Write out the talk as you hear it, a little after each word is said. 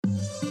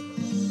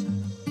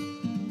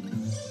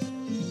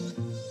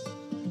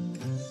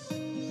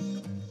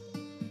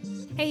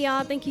Hey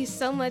y'all, thank you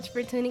so much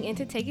for tuning in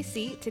to Take a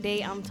Seat.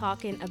 Today I'm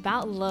talking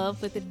about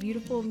love with the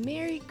beautiful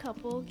married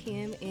couple,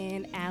 Kim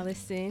and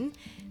Allison.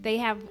 They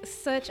have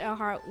such a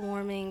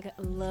heartwarming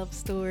love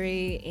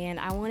story, and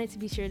I wanted to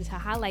be sure to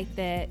highlight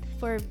that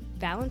for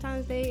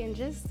Valentine's Day and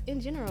just in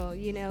general.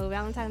 You know,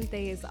 Valentine's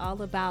Day is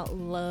all about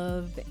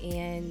love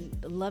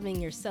and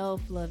loving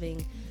yourself,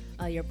 loving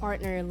your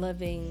partner,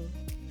 loving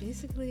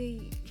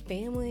basically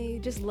family,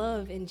 just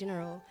love in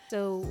general.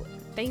 So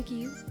thank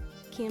you,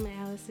 Kim and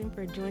Allison,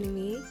 for joining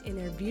me in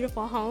their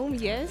beautiful home.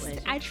 Yes,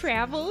 Pleasure. I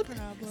traveled,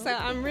 so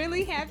I'm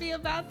really happy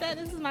about that.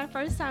 This is my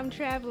first time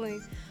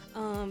traveling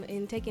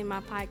and taking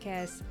my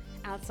podcast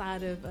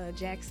outside of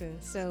Jackson.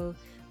 So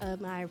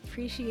I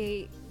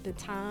appreciate the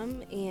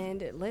time,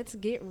 and let's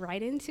get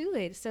right into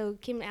it. So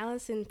Kim and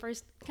Allison,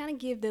 first kind of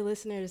give the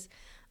listeners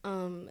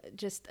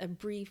just a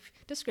brief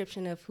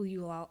description of who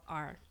you all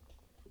are.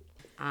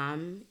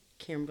 I'm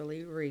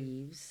Kimberly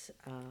Reeves.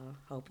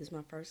 Hope is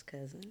my first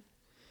cousin.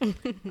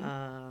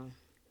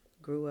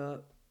 Grew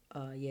up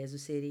Yazoo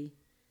City,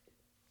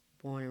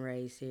 born and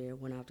raised here.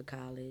 Went off to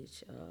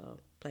college,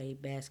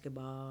 played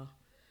basketball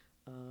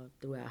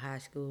throughout high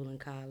school and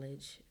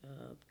college.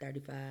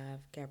 35,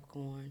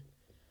 Capricorn.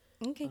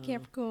 Okay,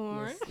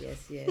 Capricorn.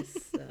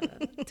 Yes.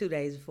 2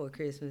 days before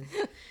Christmas.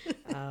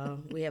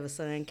 We have a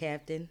son,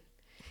 Captain,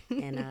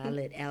 and I'll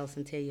let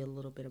Allison tell you a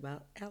little bit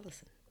about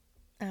Allison.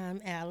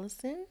 I'm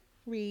Allison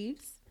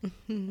Reeves.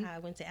 I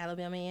went to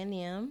Alabama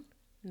A&M,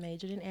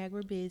 majored in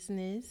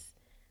agribusiness.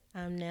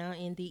 I'm now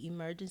in the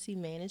emergency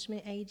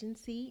management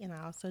agency, and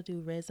I also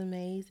do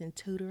resumes and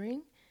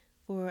tutoring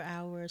for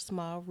our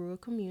small rural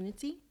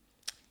community.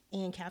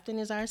 And Captain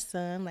is our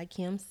son, like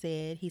Kim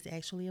said. He's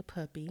actually a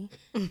puppy.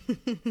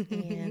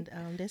 And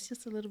that's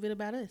just a little bit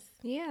about us.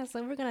 Yeah,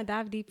 so we're going to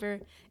dive deeper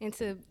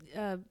into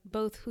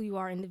both who you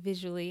are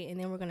individually, and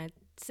then we're going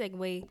to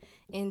segue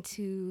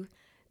into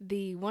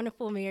the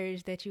wonderful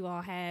marriage that you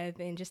all have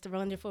and just a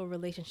wonderful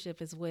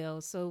relationship as well.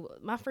 So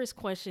my first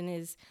question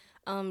is,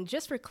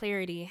 just for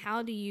clarity,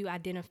 how do you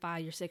identify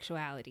your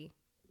sexuality?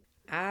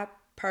 I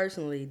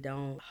personally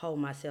don't hold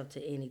myself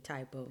to any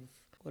type of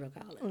what I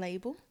call it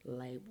labels.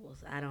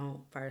 I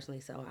don't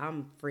personally, so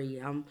I'm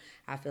free.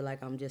 I feel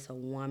like I'm just a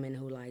woman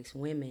who likes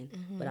women,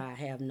 but I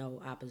have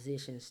no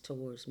oppositions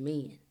towards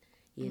men.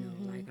 You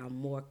know, like I'm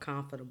more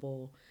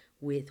comfortable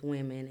with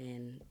women,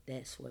 and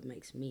that's what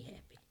makes me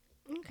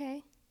happy.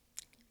 Okay.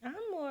 I'm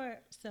more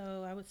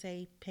so, I would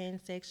say,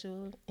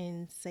 pansexual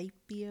and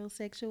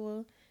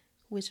sapiosexual,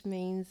 which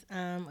means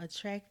I'm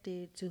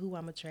attracted to who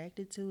I'm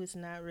attracted to. It's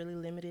not really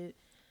limited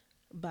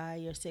by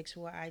your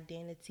sexual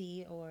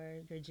identity or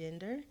your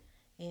gender.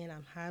 And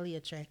I'm highly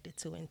attracted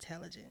to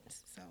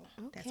intelligence. So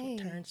that's what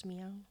turns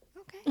me on.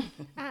 Okay.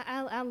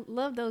 I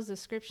love those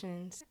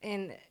descriptions.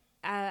 And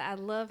I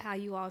love how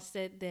you all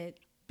said that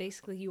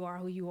basically you are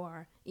who you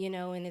are, you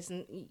know, and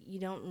you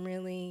don't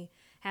really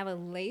have a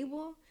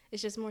label.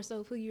 It's just more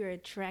so who you're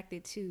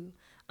attracted to.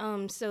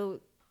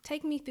 So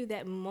take me through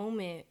that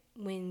moment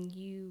when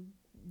you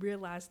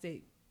realized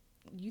that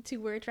you two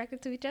were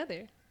attracted to each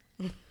other.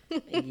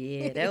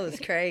 Yeah, that was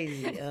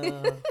crazy.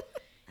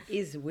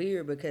 It's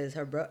weird because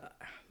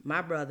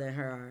my brother and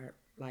her are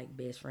like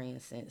best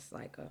friends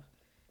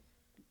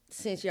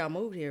since y'all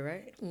moved here,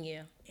 right?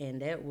 Yeah.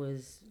 And that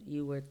was,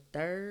 you were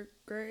third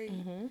grade?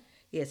 Mm-hmm.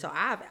 Yeah, so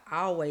I've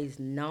always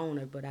known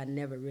her, but I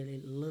never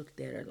really looked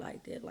at her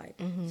like that.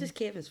 Like, just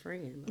Kevin's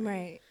friend. Like.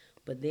 Right.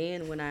 But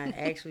then when I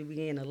actually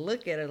began to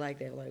look at her like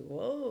that, like,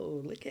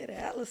 whoa, look at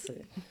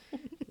Allison.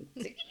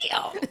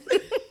 Damn.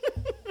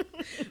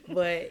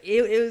 But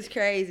it was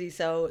crazy.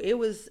 So it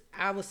was,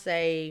 I would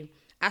say,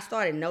 I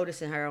started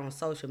noticing her on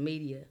social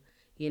media,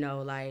 you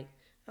know, like,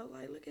 I was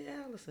like, look at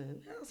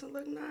Allison. Allison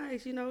look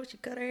nice, you know, she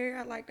cut her hair.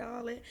 I liked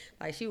all that.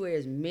 Like, she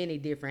wears many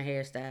different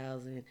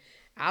hairstyles, and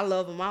I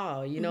love them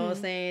all, you know what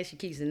I'm saying? She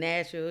keeps it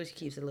natural. She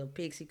keeps a little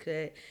pixie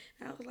cut.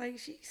 And I was like,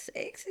 she's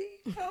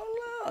sexy.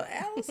 Oh, Lord,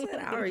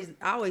 Allison.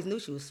 I always knew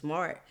she was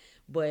smart,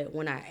 but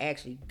when I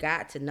actually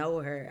got to know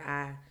her,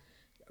 I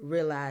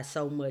realized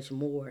so much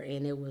more,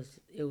 and it was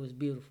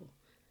beautiful.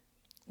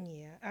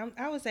 Yeah,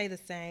 I would say the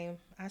same.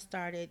 I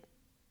started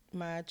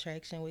my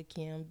attraction with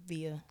Kim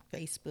via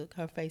Facebook,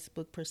 her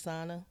Facebook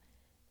persona.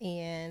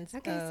 And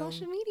Okay,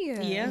 social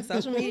media. Yeah,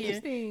 social media.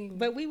 Interesting.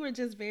 But we were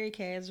just very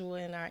casual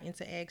in our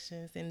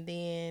interactions. And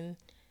then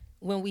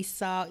when we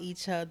saw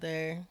each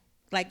other,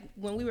 like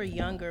when we were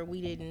younger, I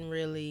didn't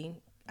really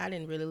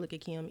look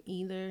at Kim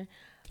either.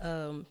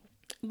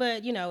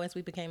 But, you know, as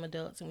we became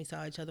adults and we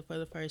saw each other for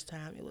the first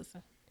time, it was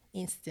an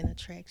instant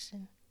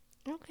attraction.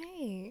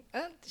 Okay.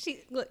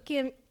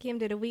 Kim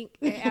did a wink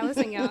at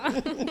Allison, y'all.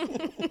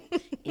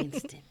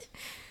 Instant.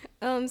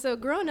 So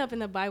growing up in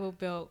the Bible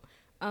Belt,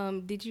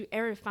 did you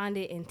ever find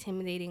it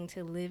intimidating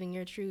to live in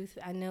your truth?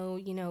 I know,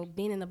 you know,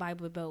 being in the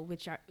Bible Belt,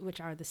 which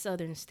are the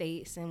southern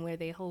states and where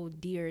they hold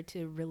dear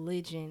to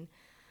religion,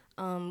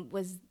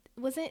 was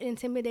it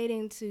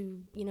intimidating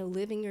to, you know,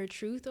 live in your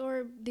truth,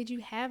 or did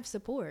you have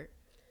support?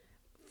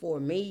 For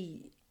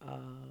me,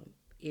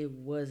 it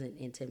wasn't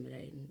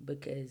intimidating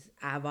because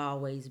I've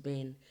always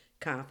been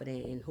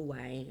confident in who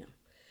I am.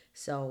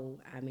 So,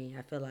 I mean,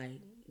 I feel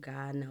like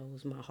God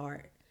knows my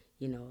heart.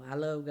 You know, I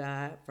love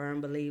God,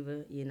 firm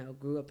believer, you know,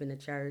 grew up in the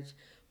church.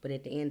 But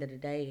at the end of the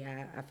day,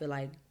 I feel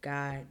like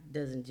God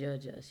doesn't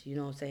judge us. You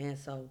know what I'm saying?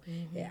 So,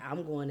 yeah,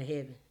 I'm going to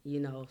heaven, you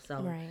know.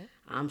 So, Right.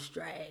 I'm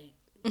straight.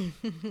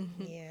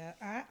 Yeah,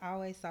 I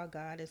always saw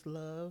God as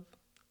love.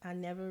 I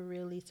never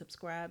really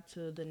subscribed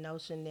to the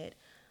notion that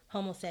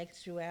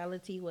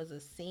homosexuality was a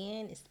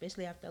sin,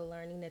 especially after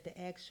learning that the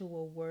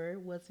actual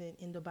word wasn't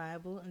in the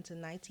Bible until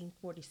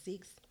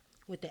 1946,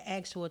 with the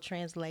actual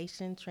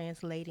translation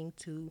translating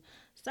to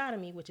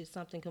sodomy, which is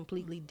something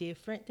completely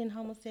different than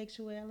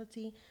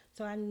homosexuality.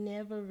 So I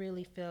never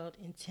really felt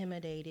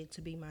intimidated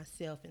to be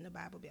myself in the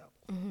Bible Belt.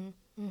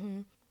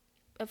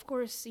 Of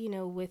course,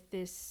 with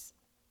this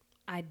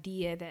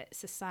idea that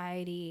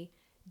society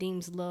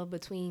deems love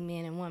between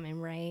man and woman,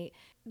 right?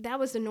 That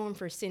was the norm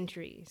for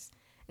centuries.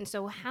 And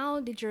so, how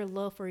did your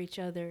love for each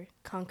other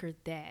conquer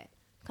that?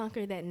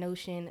 Conquer that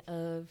notion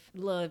of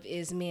love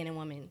is man and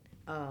woman.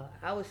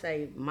 I would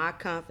say my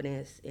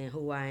confidence in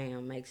who I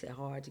am makes it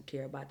hard to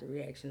care about the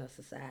reaction of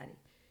society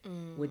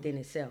within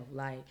itself.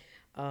 Like,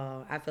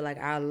 I feel like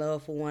our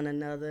love for one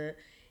another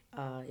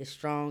is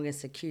strong and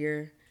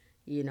secure,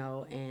 you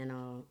know,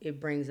 and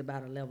it brings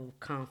about a level of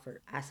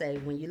comfort. I say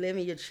when you live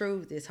in your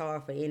truth, it's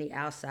hard for any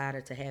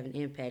outsider to have an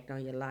impact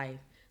on your life.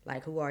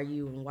 Like, who are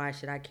you and why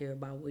should I care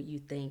about what you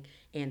think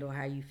and or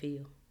how you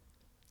feel?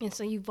 And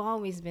so you've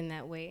always been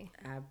that way.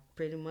 I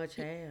pretty much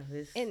have.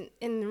 And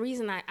the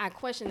reason I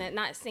question that,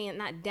 not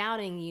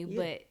doubting you, Yeah.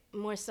 but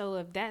more so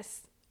if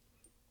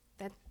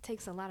that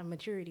takes a lot of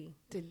maturity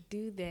to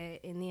do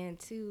that. And then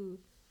too,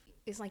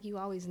 it's like you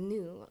always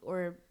knew,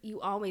 or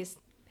you always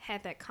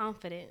had that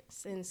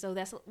confidence. And so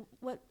that's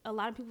what a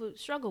lot of people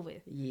struggle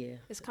with. Yeah.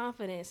 It's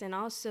confidence. And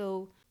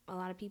also a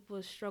lot of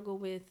people struggle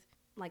with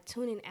like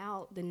tuning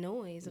out the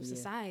noise of Yeah.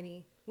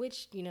 society,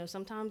 which,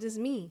 sometimes is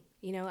me.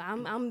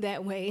 I'm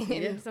that way. And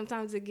Yeah.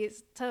 sometimes it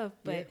gets tough,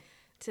 but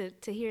Yeah.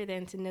 to hear that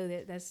and to know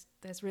that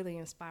that's really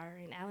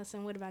inspiring.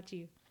 Allison, what about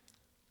you?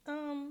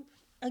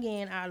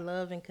 Again, our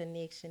love and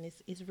connection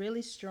is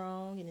really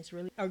strong and it's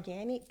really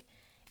organic,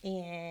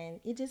 and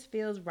it just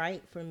feels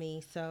right for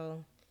me.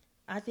 So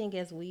I think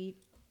as we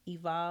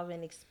evolve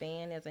and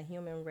expand as a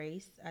human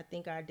race, I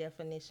think our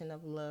definition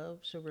of love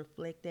should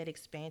reflect that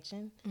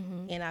expansion.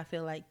 And I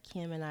feel like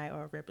Kim and I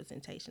are a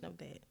representation of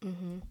that.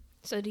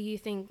 So do you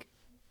think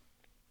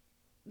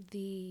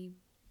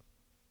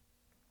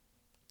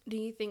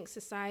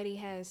society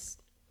has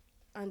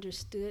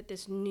understood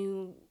this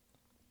new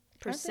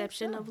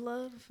perception so. of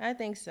love? I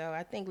think so.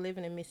 I think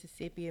living in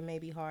Mississippi, it may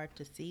be hard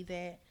to see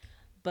that.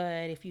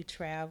 But if you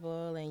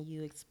travel and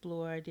you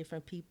explore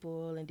different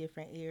people in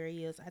different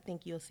areas, I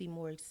think you'll see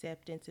more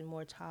acceptance and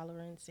more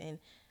tolerance and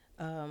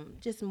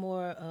just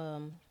more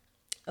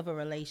of a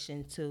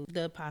relation to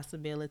the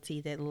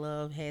possibility that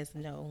love has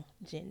no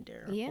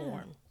gender or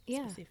form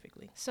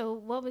specifically. So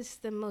what was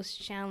the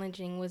most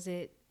challenging? Was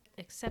it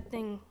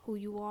accepting who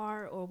you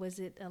are, or was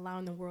it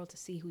allowing the world to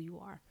see who you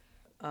are?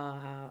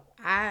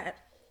 I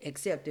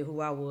accepted who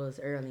I was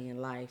early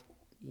in life,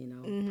 you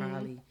know,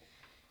 probably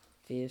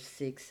 5th,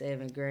 6th,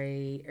 7th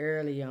grade,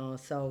 early on.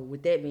 So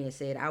with that being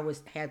said, I would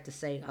have to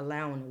say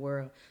allowing the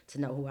world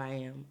to know who I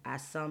am. I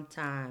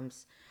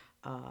sometimes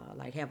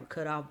like have a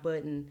cutoff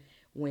button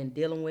when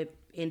dealing with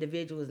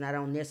individuals and I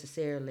don't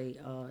necessarily,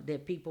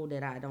 that people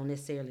that I don't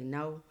necessarily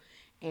know,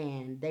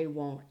 and they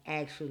won't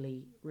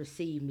actually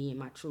receive me in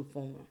my true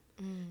form.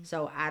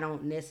 So I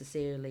don't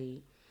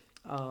necessarily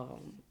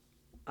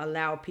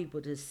allow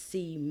people to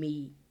see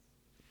me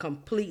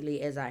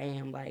completely as I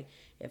am. Like,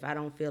 if I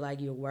don't feel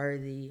like you're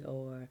worthy,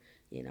 or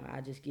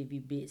I just give you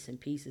bits and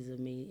pieces of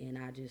me, and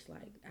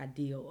I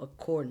deal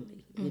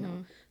accordingly. You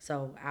know,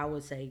 so I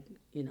would say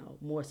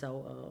more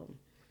so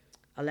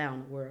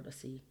allowing the world to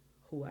see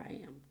who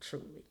I am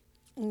truly.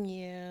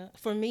 Yeah.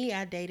 For me,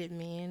 I dated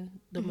men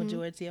the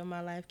majority of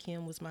my life.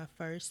 Kim was my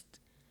first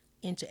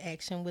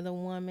interaction with a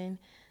woman.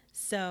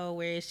 So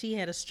whereas she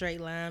had a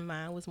straight line,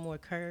 mine was more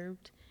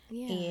curved.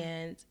 Yeah.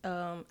 And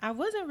I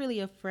wasn't really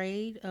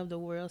afraid of the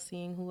world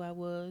seeing who I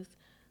was.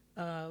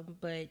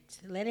 But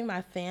letting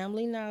my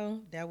family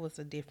know, that was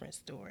a different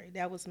story.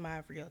 That was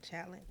my real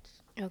challenge.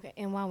 Okay,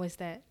 and why was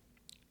that?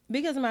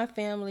 Because my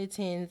family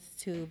tends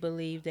to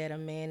believe that a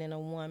man and a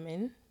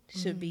woman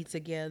should be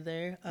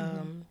together.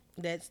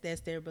 That's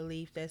their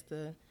belief. That's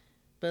the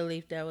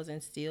belief that was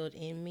instilled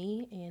in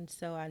me. And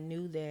so I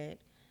knew that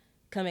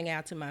coming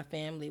out to my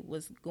family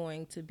was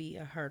going to be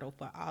a hurdle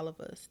for all of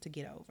us to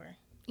get over.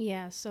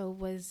 Yeah, so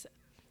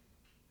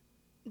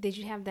did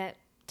you have that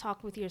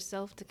talk with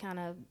yourself to kind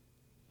of,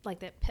 like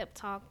that pep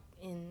talk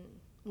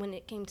when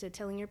it came to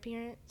telling your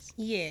parents?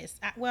 Yes.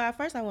 At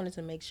first I wanted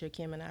to make sure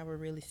Kim and I were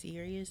really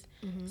serious.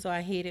 So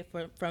I hid it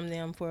from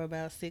them for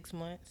about 6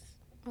 months.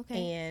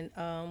 Okay.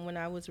 And when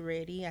I was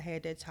ready, I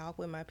had that talk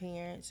with my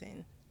parents,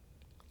 and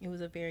it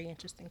was a very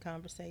interesting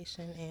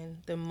conversation. And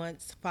the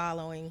months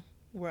following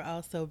were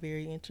also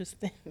very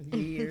interesting.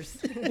 Years.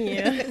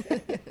 Yeah.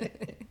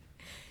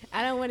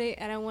 I don't want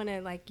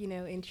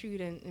to intrude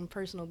in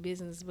personal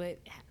business, but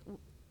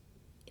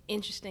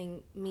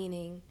interesting,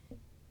 meaning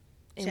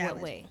in what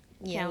Challenging. way?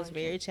 Yeah, it was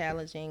very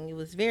challenging. It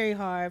was very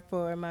hard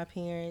for my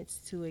parents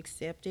to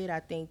accept it. I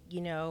think,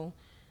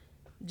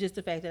 just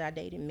the fact that I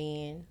dated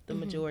men the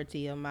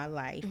majority of my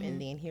life,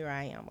 and then here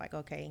I am, like,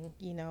 okay,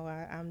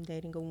 I'm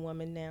dating a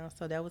woman now.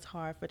 So that was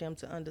hard for them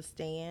to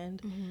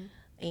understand.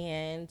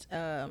 And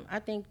I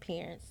think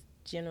parents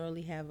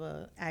generally have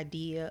a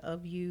idea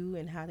of you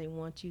and how they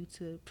want you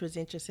to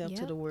present yourself to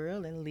Yep. the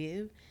world and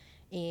live.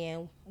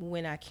 And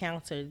when I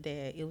countered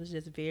that, it was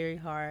just very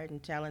hard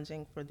and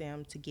challenging for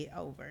them to get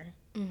over.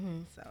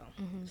 So,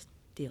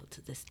 Still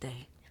to this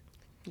day.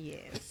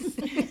 yes.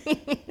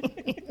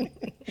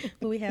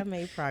 But we have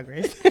made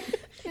progress.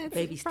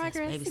 Baby steps,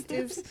 baby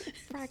steps.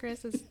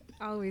 Progress is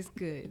always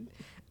good.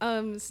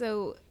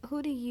 So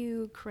who do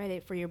you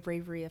credit for your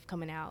bravery of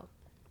coming out?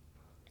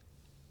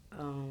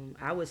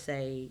 I would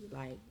say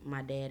like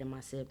my dad and my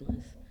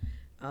siblings,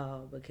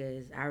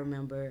 because I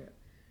remember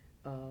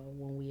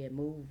when we had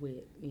moved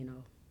with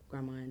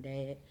grandma and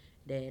dad,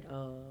 that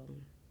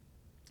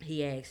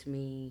he asked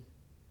me,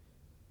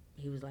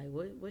 he was like,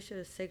 what's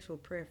your sexual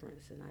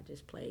preference? And I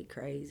just played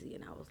crazy,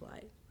 and I was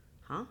like,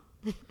 huh?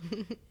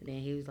 And then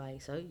he was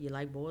like, so you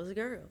like boys or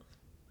girls?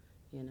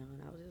 And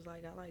I was just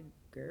like, I like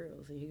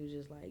girls. And he was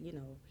just like,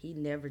 he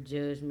never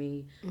judged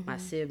me. My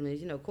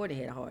siblings, Courtney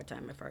had a hard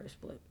time at first,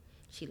 but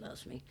she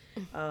loves me.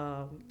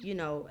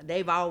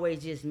 They've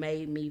always just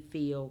made me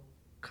feel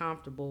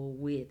comfortable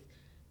with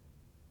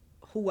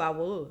who I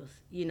was.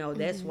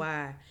 That's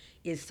why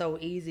it's so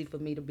easy for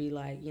me to be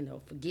like,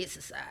 forget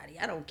society.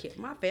 I don't care.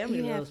 My family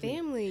You have loves me.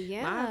 family,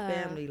 yeah. My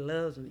family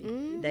loves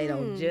me. They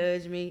don't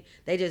judge me.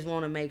 They just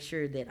want to make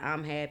sure that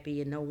I'm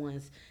happy and no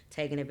one's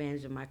taking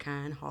advantage of my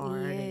kind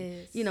heart.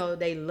 Yes. And,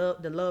 they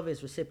love, the love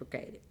is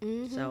reciprocated.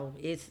 So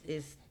it's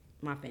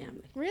my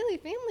family. Really,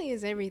 family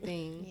is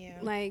everything. Yeah.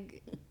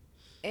 Like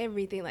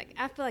everything. Like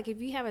I feel like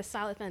if you have a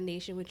solid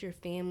foundation with your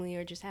family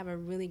or just have a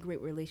really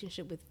great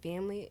relationship with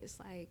family, it's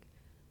like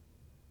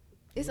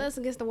it's us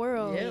against the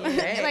world. Yeah,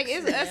 like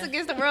it's facts. us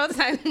against the world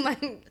time.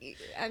 Like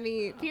I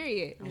mean,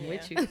 period. I'm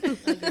with you.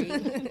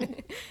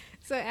 Agreed.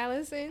 So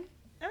Allison,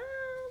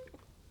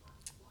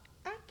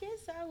 I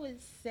guess I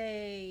would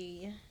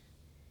say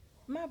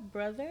my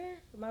brother.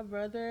 My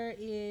brother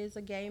is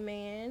a gay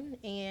man,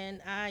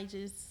 and I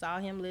just saw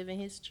him living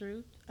his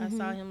truth. I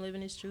saw him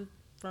living his truth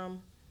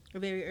from a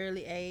very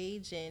early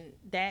age, and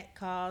that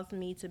caused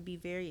me to be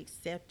very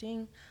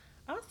accepting.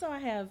 Also,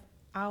 I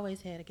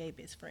always had a gay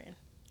best friend.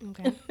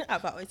 okay,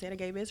 I've always had a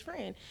gay best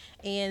friend.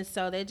 And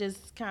so that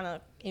just kind of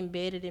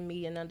embedded in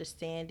me an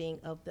understanding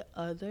of the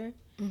other.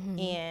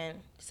 And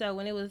so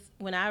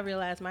when I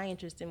realized my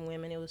interest in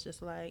women, it was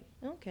just like,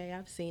 okay,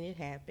 I've seen it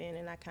happen,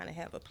 and I kind of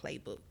have a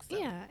playbook. So.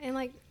 yeah, and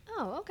like,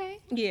 oh, okay,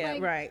 Yeah,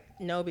 like, right.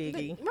 No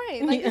biggie.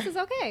 right, like this is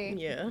okay.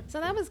 Yeah.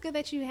 So that was good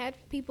that you had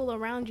people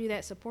around you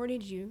that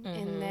supported you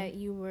and that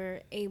you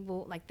were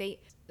able, like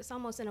it's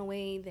almost in a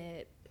way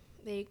that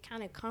they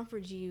kind of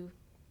comfort you,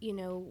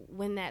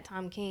 when that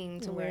time came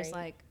to where it's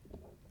Right. like,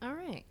 all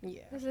right,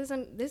 Yeah.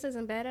 this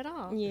isn't bad at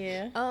all.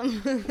 Yeah.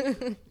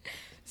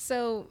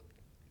 So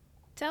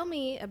tell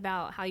me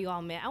about how you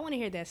all met. I want to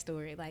hear that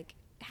story. Like,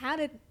 how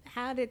did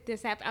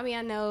this happen? I mean,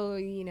 I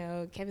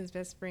know, Kevin's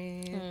best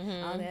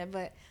friend, all that,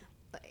 but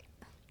like,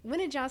 when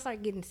did y'all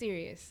start getting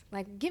serious?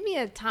 Like, give me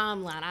a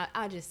timeline.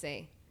 I'll just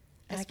say,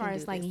 I as can far do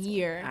as like this one.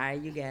 year. All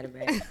right, you got it,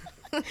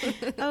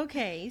 back.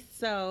 Okay,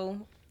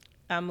 so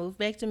I moved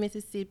back to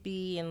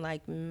Mississippi in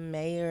like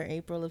May or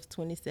April of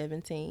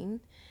 2017,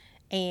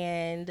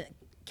 and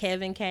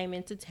Kevin came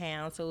into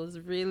town, so it was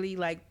really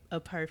like a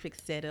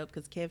perfect setup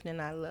because Kevin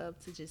and I love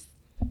to just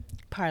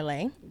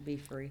parlay. Be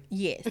free.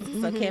 Yes,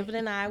 so Kevin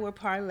and I were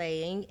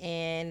parlaying,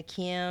 and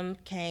Kim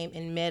came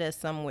and met us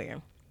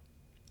somewhere.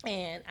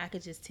 And I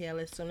could just tell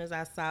as soon as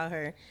I saw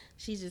her,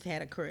 she just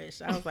had a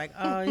crush. I was like,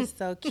 oh, it's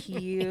so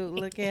cute.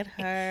 Look at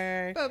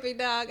her. Puppy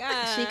dog.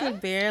 She could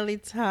barely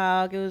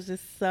talk. It was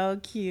just so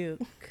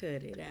cute.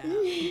 Cut it out.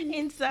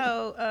 And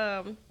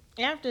so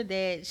after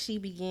that, she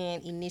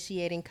began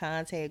initiating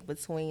contact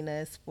between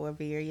us for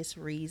various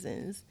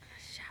reasons.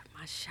 Shot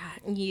my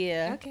shot.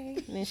 Yeah. Okay.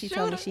 And then she Shoot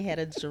told me her. she had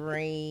a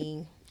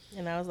dream.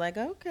 And I was like,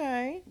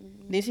 okay.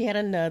 Then she had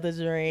another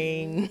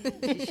dream.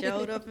 She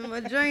showed up in my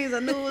dreams.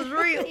 I knew it was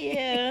real.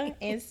 Yeah.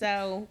 And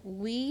so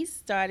we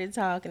started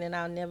talking, and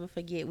I'll never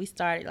forget. We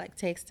started like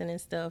texting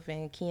and stuff.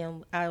 And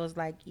Kim, I was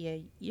like, yeah,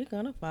 you're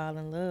going to fall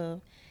in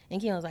love.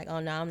 And Kim was like, oh,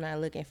 no, I'm not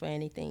looking for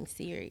anything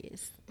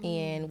serious.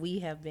 And we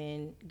have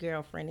been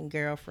girlfriend and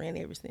girlfriend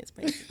ever since,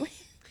 basically.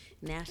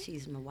 Now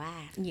she's my wife.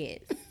 Yes.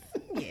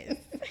 Yes.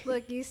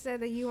 Look, you said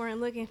that you weren't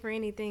looking for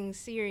anything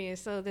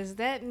serious. So does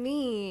that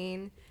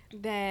mean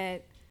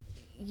that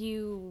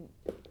you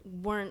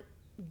weren't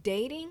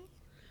dating?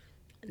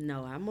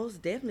 No, I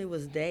most definitely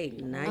was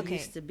dating. I Okay.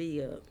 used to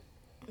be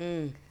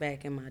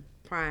back in my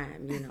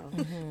prime,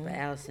 But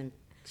Allison,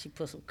 she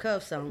put some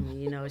cuffs on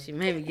me, She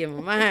made me get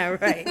my mind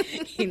right.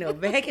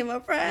 Back in my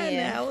prime,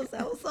 Yeah. now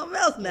I was something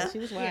else now. She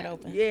was wide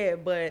open. Yeah,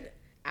 but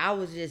I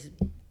was just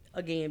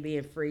again,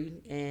 being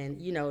free and,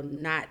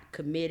 not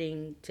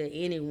committing to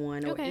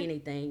anyone or Okay.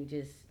 anything,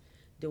 just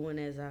doing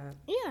as I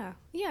Yeah.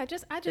 I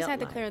just felt had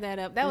to like. clear that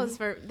up. That was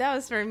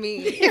for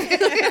me.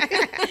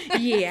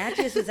 Yeah, I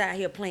just was out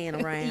here playing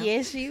around.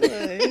 Yes, she was.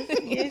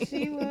 Yes,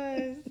 she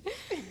was.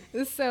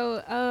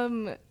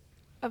 So,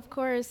 of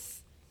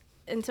course,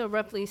 until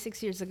roughly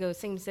 6 years ago,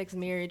 same-sex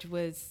marriage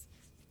was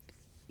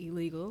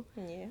illegal,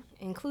 Yeah.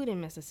 including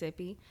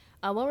Mississippi.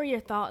 What were your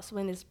thoughts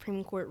when the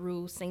Supreme Court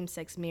ruled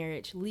same-sex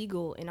marriage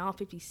legal in all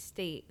 50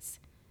 states?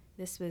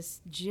 This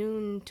was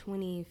June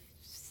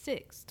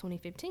 26,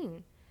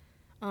 2015.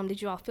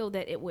 Did you all feel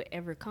that it would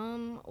ever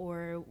come,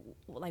 or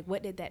like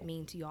what did that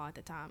mean to y'all at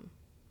the time?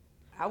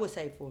 I would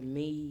say for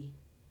me,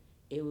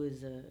 it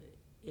was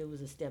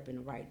a step in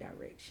the right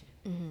direction.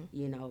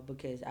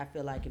 Because I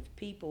feel like if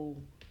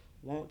people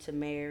want to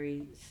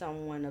marry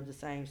someone of the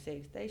same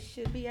sex, they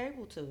should be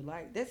able to.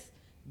 Like, that's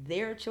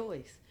their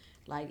choice.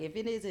 Like, if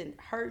it isn't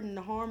hurting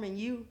or harming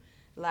you,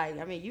 like,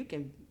 I mean, you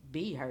can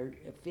be hurt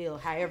and feel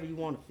however you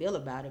want to feel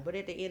about it, but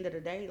at the end of the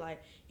day,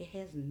 like, it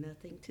has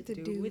nothing to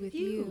do with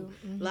you.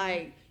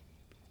 Like,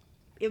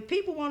 if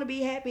people want to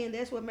be happy and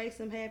that's what makes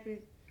them happy,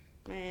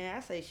 man,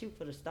 I say shoot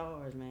for the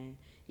stars, man.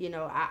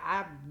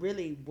 I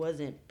really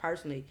wasn't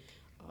personally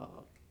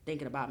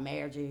thinking about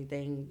marriage or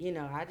anything.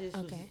 I just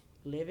was Okay.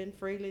 living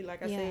freely,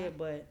 like I Yeah. said,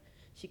 but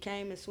she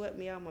came and swept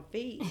me off my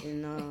feet,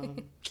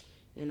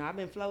 and I've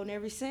been floating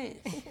ever since.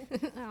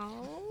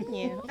 Oh.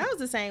 Yeah, I was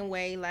the same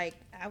way. Like,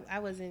 I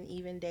wasn't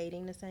even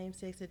dating the same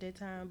sex at that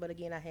time, but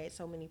again, I had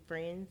so many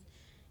friends.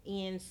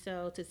 And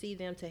so to see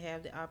them to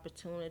have the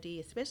opportunity,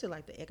 especially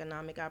like the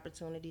economic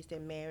opportunities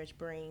that marriage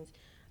brings,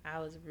 I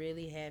was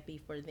really happy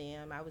for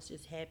them. I was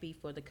just happy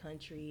for the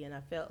country, and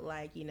I felt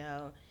like,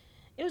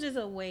 it was just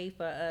a way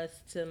for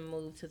us to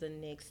move to the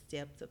next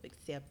steps of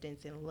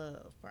acceptance and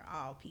love for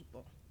all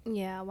people.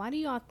 Yeah, why do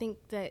y'all think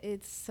that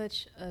it's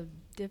such a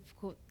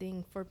difficult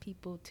thing for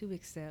people to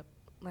accept?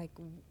 Like,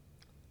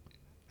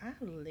 I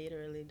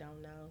literally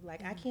don't know.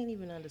 Like, I can't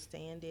even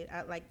understand it.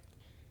 I like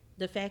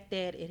the fact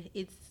that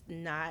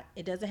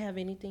it doesn't have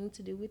anything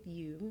to do with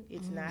you.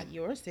 It's not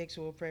your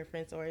sexual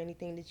preference or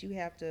anything that you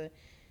have to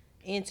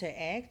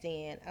interact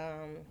in.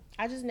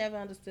 I just never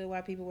understood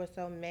why people were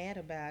so mad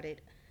about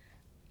it.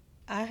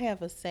 I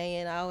have a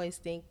saying, I always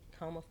think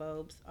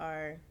homophobes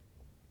are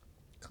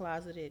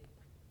closeted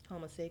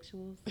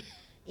homosexuals.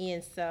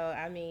 And so,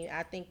 I mean,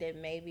 I think that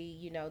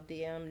maybe,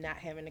 them not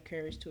having the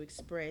courage to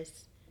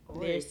express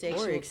their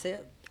sexual Or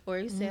accept.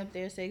 accept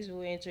their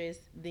sexual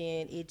interest,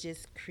 then it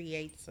just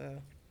creates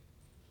a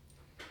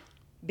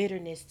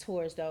bitterness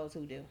towards those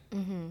who do.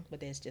 But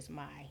that's just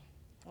my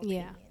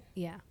opinion.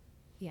 yeah.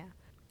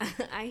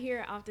 I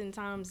hear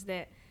oftentimes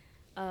that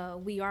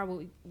we are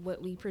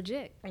what we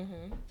project,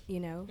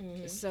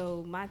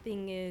 So my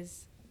thing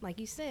is, like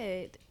you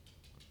said,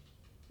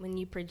 when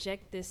you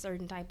project this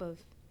certain type of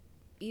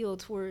ill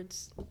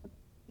towards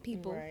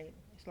people, Right.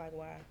 It's like,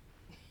 why?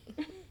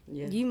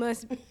 Yeah. you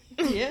must,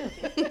 Yeah.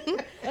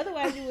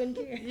 Otherwise, you wouldn't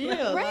care.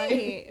 Yeah.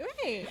 right.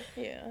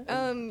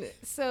 Yeah.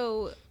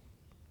 So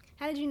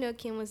how did you know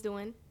Kim was the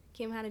one?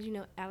 Kim, how did you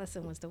know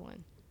Allison was the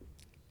one?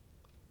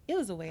 It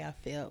was the way I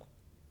felt.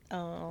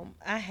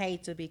 I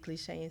hate to be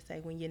cliche and say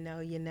when you know,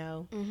 you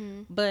know.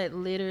 But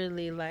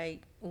literally,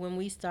 like, when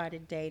we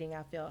started dating,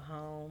 I felt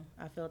home.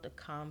 I felt the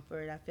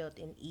comfort. I felt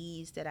an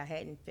ease that I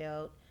hadn't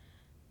felt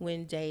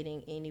when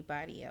dating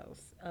anybody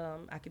else.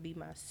 I could be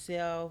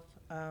myself,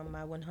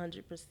 my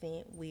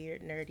 100%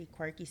 weird, nerdy,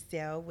 quirky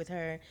self with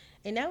her.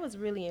 And that was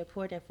really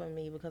important for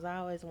me because I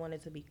always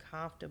wanted to be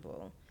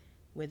comfortable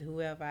with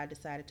whoever I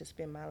decided to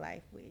spend my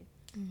life with.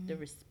 The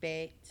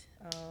respect,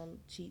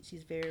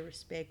 she's very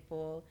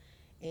respectful.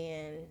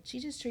 And she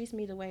just treats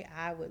me the way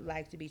I would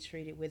like to be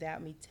treated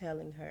without me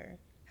telling her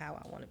how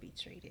I want to be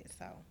treated.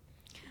 So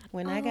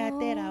when I got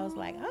that, I was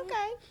like,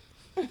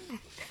 okay.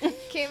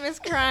 Kim is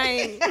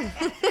crying.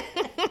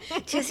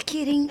 Just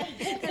kidding.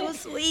 That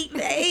was sweet,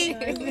 babe.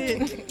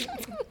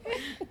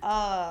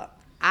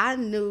 I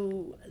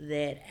knew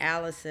that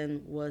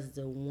Allison was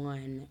the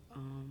one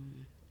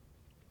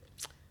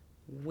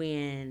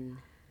when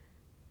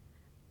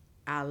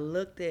I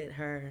looked at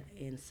her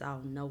and saw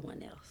no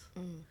one else.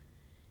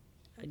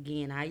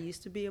 Again, I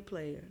used to be a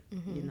player,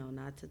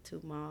 not to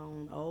toot my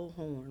own old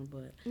horn,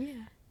 but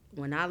Yeah.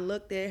 when I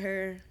looked at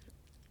her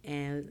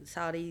and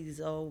saw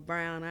these old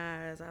brown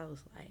eyes, I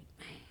was like,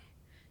 man,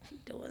 she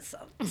doing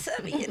something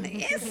to me in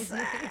the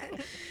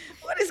inside.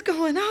 What is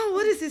going on?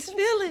 What is this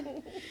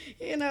feeling?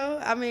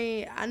 I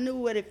mean,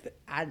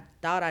 I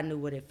thought I knew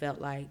what it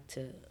felt like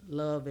to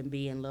love and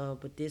be in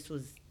love, but this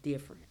was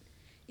different.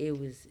 It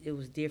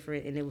was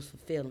different, and it was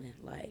fulfilling.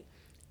 Like,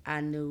 I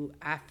knew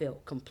I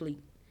felt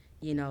complete.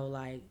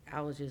 Like,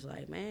 I was just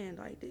like, man,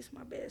 like, this is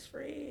my best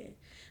friend.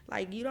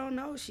 Like, you don't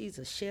know, she's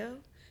a chef.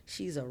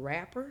 She's a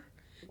rapper.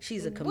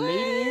 She's a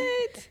comedian.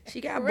 What? She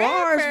got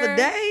bars for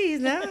days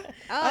now.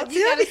 Oh,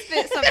 you gotta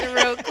spit something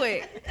real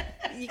quick.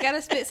 You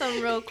gotta spit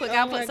something real quick.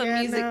 I'll put some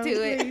music to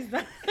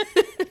it.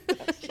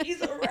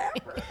 She's a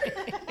rapper.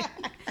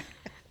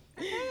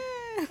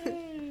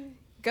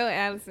 Go,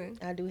 Allison.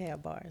 I do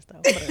have bars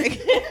though.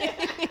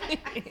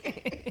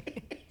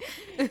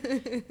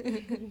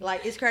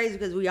 Like it's crazy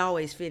because we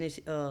always finish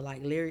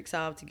like lyrics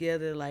off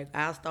together. Like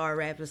I'll start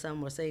rapping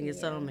something or singing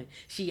something, and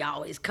she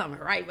always coming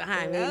right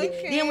behind me.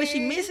 Okay. Then when she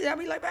misses, I'll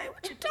be like, "Babe,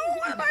 what you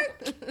doing?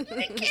 Like, you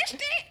didn't catch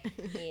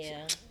that?"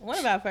 Yeah. One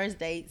of our first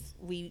dates,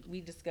 we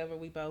discovered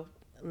we both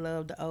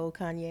love the old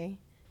Kanye.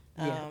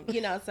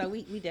 Yeah. So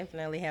we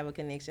definitely have a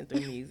connection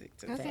through music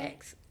too. Okay.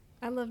 Facts.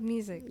 I love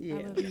music. Yeah.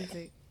 I love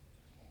music.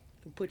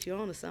 Can put you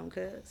on to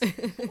something, cuz.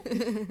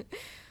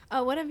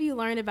 What have you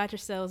learned about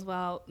yourselves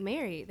while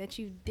married that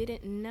you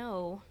didn't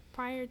know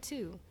prior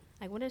to?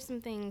 Like, what are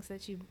some things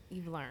that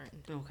you've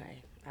learned?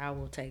 Okay, I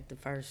will take the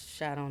first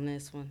shot on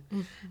this one.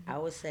 I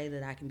would say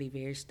that I can be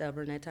very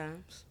stubborn at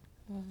times.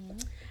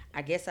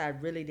 I guess I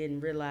really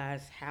didn't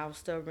realize how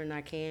stubborn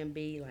I can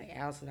be. Like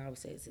Allison always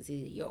says, it's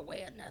either your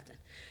way or nothing.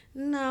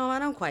 No, I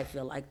don't quite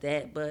feel like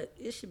that, but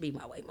it should be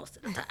my way most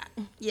of the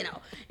time,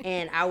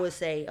 And I would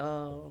say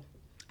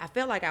I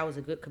felt like I was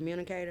a good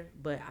communicator,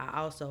 but I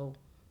also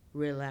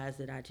realized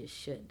that I just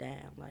shut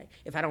down. Like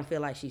if I don't feel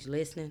like she's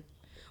listening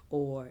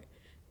or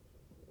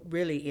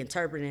really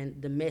interpreting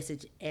the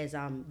message as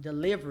I'm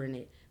delivering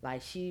it,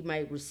 like she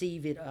might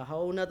receive it a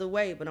whole nother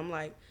way, but I'm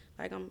like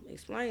I'm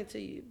explaining to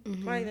you,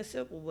 plain and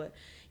simple. But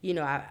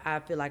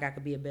I feel like I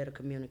could be a better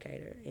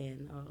communicator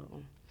and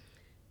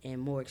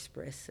more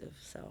expressive.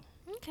 So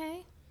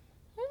Okay.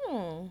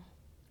 Hmm.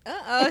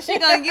 She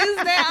gonna use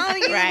that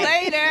on you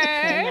later.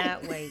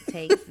 Cannot wait.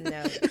 Takes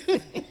notes.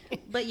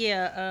 But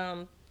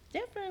yeah,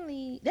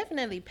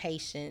 definitely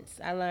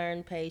patience. I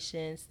learned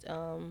patience.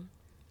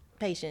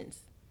 Patience.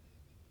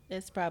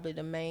 That's probably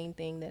the main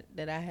thing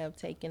that I have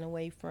taken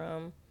away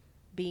from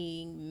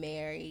being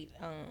married.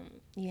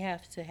 You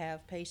have to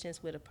have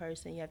patience with a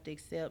person. You have to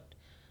accept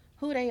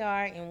who they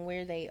are and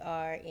where they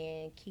are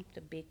and keep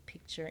the big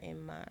picture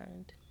in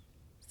mind.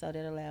 So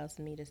that allows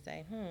me to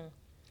say,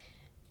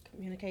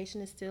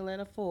 communication is still at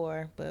a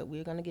 4, but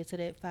we're going to get to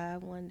that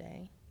 5 one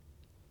day.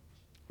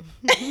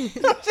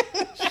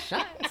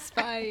 Shots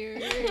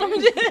fired.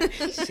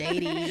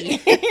 Shady.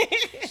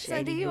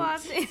 So do you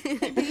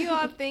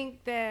all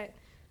think that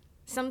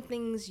some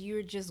things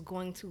you're just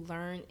going to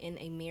learn in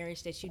a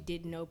marriage that you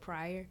didn't know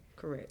prior?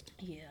 correct,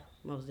 Yeah.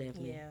 most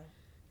definitely. Yeah.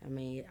 I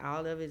mean,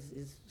 all of it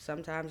is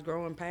sometimes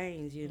growing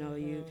pains.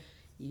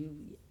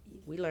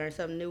 We learn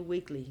something new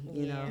weekly.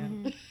 You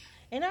know.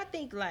 And I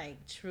think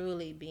like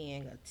truly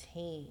being a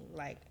team,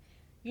 like,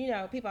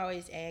 people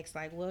always ask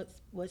like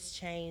what's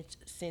changed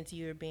since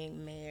you're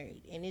being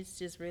married, and it's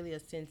just really a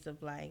sense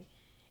of like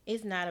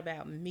it's not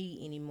about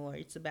me anymore,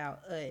 it's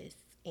about us,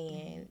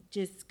 and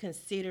just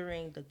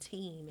considering the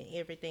team and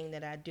everything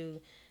that I do,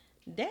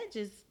 that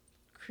just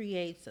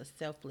creates a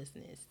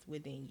selflessness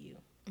within you.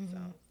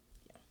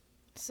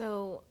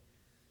 So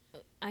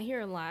I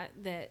hear a lot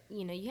that,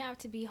 you have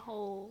to be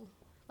whole.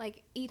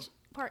 Like each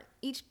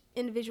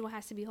individual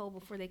has to be whole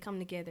before they come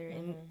together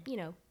and,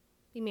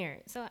 be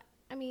married. So,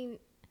 I mean,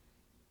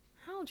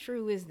 how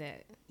true is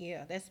that?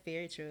 Yeah, that's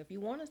very true. If you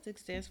want a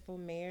successful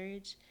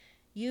marriage,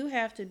 you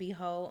have to be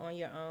whole on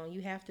your own.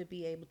 You have to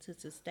be able to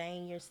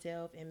sustain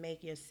yourself and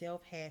make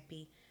yourself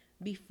happy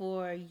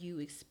before you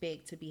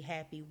expect to be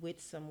happy with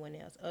someone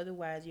else.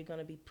 Otherwise, you're going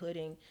to be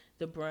putting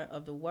the brunt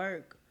of the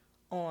work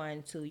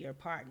on to your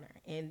partner,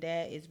 and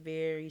that is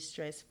very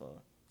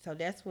stressful. So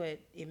that's what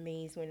it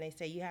means when they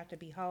say you have to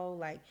be whole.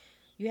 Like,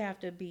 you have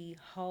to be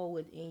whole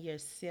within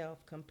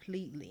yourself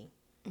completely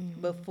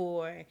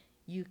before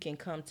you can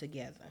come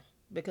together.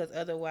 Because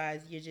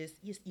otherwise,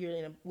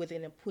 you're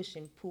within a push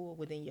and pull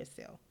within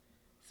yourself.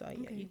 So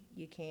yeah, Okay.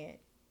 you can't.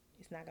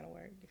 It's not gonna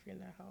work if you're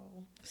not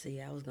whole.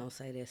 See, I was gonna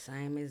say that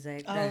same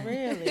exact Oh thing.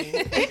 really?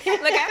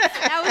 Look,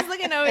 I was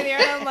looking over there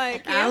and I'm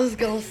like, I was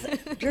gonna say,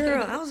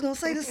 girl, I was gonna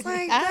say the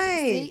same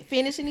thing. See,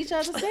 finishing each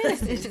other's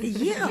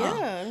sentences.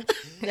 Yeah,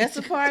 that's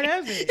a part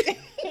of it.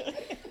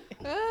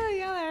 oh,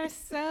 y'all are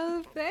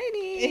so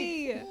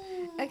funny.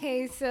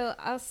 Okay, so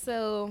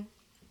also,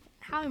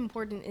 how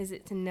important is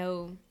it to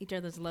know each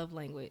other's love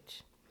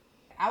language?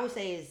 I would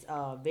say it's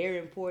very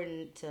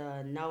important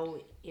to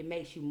know. It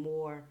makes you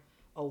more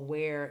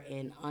aware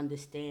and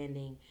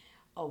understanding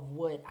of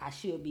what I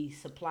should be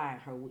supplying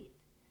her with.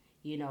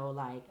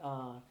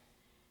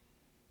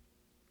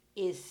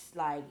 It's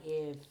like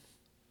if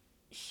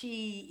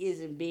she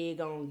isn't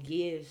big on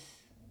gifts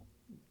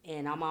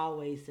and I'm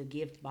always a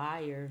gift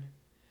buyer,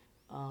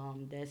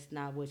 that's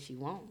not what she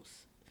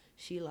wants.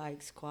 She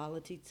likes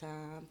quality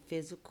time,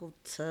 physical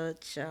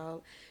touch.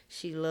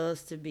 She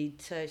loves to be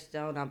touched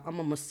on. I'm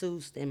a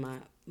masseuse in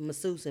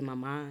my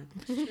mind,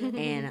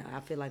 and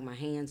I feel like my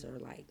hands are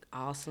like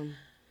awesome.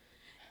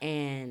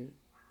 And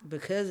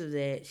because of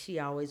that, she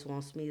always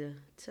wants me to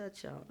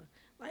touch on her.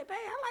 Like, babe,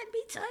 I like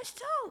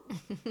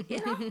to be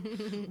touched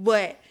too,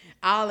 But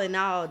all in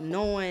all,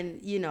 knowing,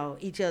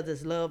 each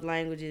other's love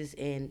languages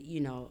and,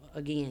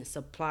 again,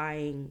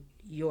 supplying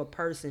your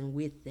person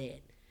with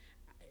that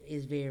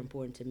is very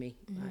important to me.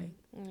 Like,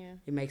 Yeah.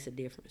 it makes a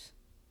difference.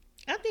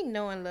 I think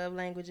knowing love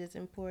language is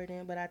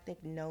important, but I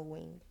think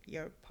knowing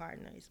your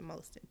partner is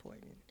most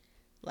important.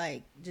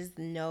 Like just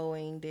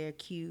knowing their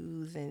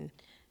cues and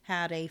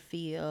how they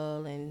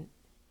feel and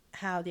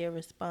how they're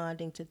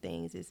responding to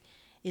things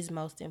is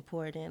most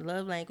important.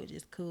 Love language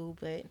is cool,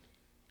 but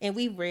and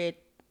we read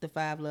the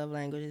 5 love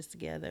languages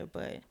together,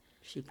 but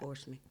She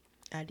forced me.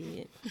 I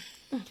did.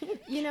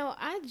 You know,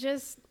 I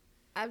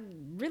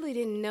really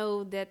didn't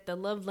know that the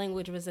love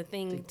language was a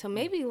thing till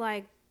maybe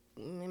like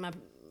in my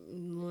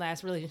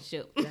last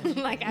relationship.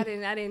 Like I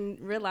didn't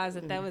realize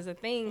that was a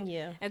thing.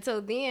 Yeah. And so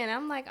then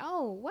I'm like,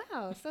 oh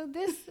wow, so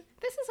this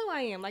is who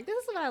I am. Like this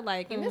is what I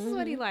like, and this is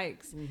what he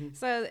likes.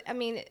 So I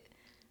mean,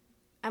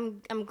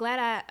 I'm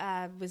glad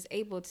I was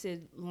able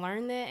to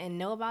learn that and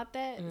know about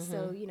that.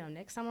 So you know,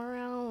 next time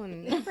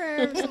around,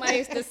 whenever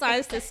somebody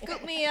decides to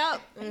scoop me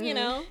up, you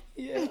know,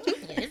 Yeah.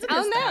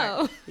 I'll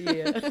know.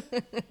 Yeah.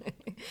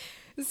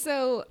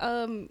 So,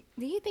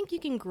 do you think you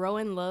can grow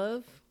in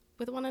love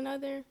with one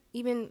another,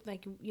 even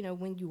like you know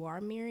when you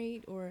are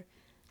married, or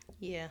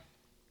Yeah.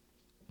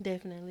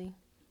 Definitely.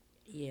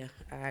 Yeah,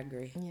 I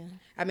agree. Yeah.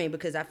 I mean,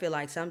 because I feel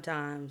like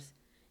sometimes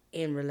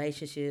in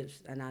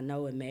relationships, and I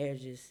know in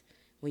marriages,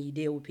 when you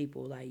deal with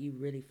people, like you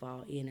really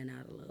fall in and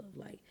out of love.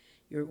 Like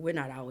we're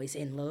not always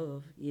in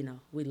love, you know.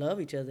 We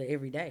love each other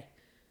every day,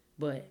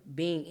 but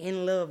being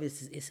in love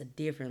is a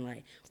different.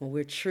 Like when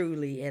we're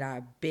truly at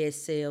our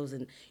best selves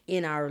and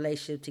in our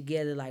relationship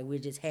together, like we're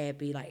just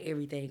happy, like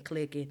everything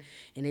clicking,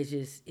 and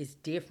it's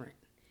different,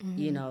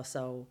 you know.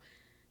 So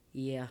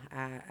yeah,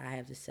 I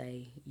have to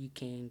say you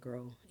can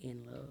grow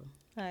in love.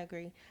 I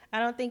agree. I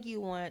don't think you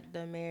want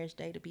the marriage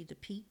day to be the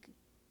peak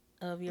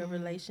of your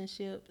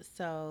relationship.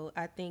 So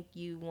I think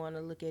you want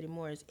to look at it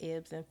more as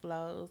ebbs and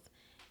flows.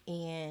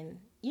 And,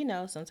 you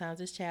know, sometimes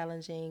it's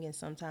challenging and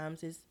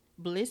sometimes it's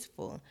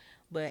blissful.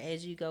 But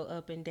as you go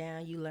up and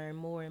down, you learn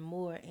more and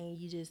more and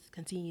you just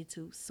continue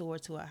to soar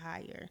to a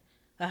higher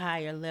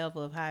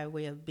level of higher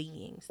way of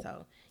being.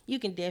 So you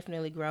can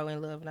definitely grow in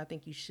love and I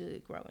think you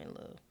should grow in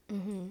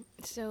love.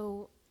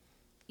 so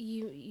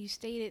you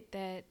stated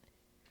that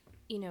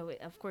you know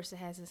of course it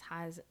has its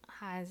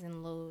highs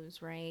and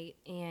lows, right?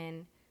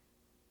 And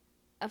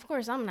of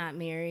course I'm not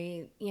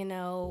married, you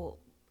know,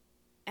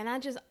 and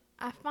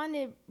I find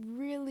it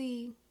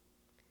really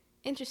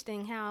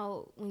interesting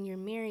how when you're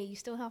married you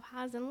still have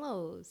highs and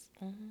lows.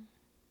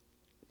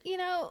 You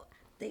know,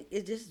 Think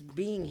it's just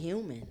being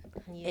human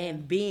Yeah.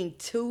 and being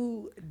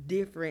two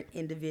different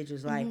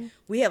individuals. Like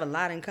we have a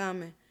lot in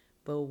common,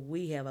 but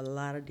we have a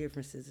lot of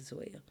differences as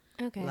well.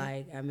 okay.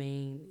 Like I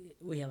mean,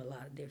 we have a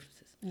lot of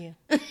differences. Yeah.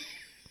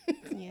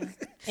 Yeah.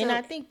 And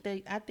I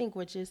think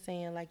what you're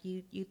saying, like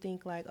you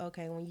think like,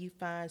 okay, when you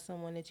find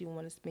someone that you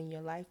want to spend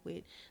your life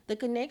with, the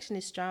connection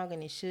is strong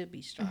and it should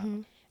be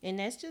strong. And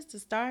that's just a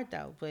start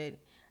though, but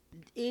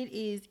it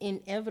is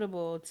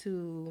inevitable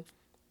to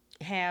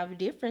have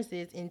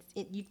differences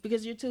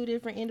because you're two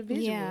different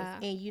individuals. Yeah.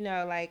 And you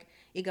know, like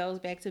it goes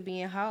back to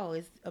being whole.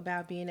 It's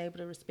about being able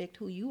to respect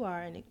who you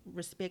are and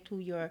respect who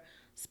your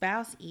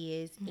spouse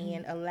is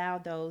and allow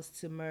those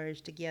to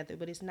merge together.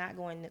 But it's not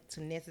going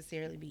to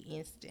necessarily be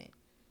instant.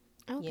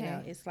 Okay. You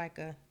know, it's like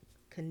a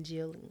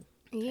congealing.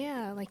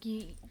 Yeah, like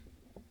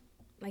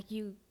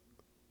you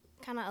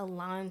kind of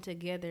align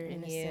together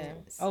in a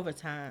sense Over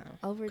time.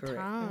 over Correct.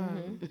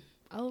 time.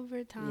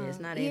 Over time, Yeah, it's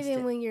not even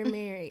instant. when you're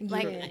married.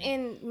 Like, Yeah.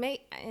 and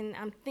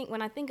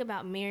when I think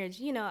about marriage,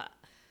 you know,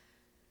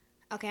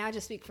 okay, I'll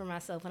just speak for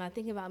myself. When I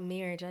think about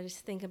marriage, I just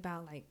think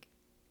about like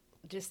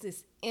just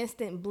this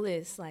instant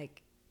bliss,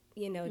 like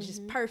you know,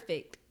 just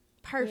perfect.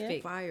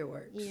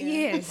 Fireworks.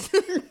 Yeah. Yes,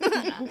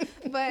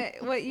 but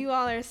what you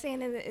all are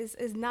saying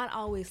is not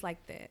always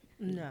like that.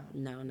 No.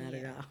 No, not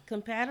at all.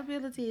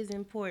 Compatibility is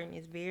important.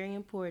 It's very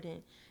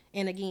important.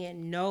 And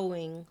again,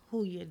 knowing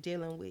who you're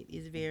dealing with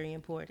is very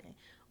important.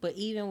 But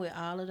even with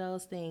all of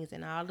those things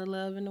and all the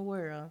love in the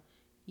world,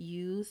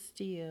 you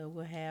still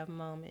will have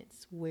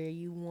moments where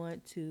you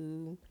want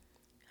to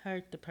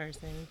hurt the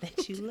person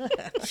that you love.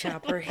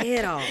 Chop her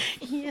head off.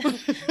 Yeah.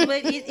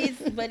 But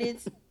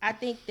it's I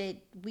think that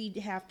we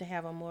have to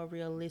have a more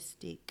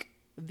realistic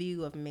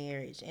view of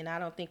marriage. And I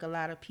don't think a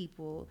lot of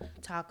people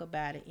talk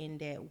about it in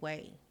that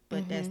way.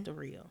 But that's the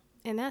real.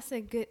 And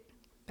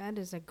that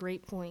is a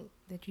great point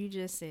that you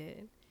just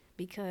said,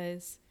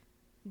 because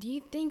do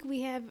you think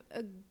we have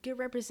a good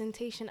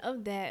representation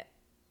of that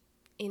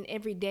in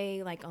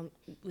everyday, like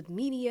with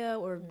media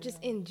or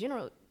just in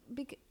general?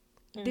 Do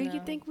you No.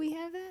 think we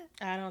have that?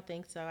 I don't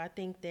think so. I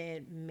think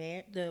that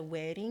the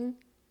wedding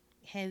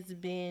has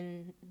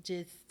been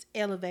just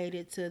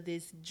elevated to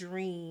this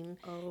dream.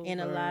 And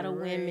a lot of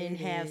women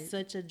have Overrated.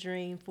 such a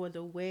dream for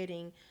the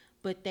wedding,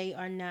 but they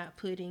are not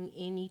putting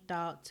any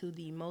thought to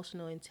the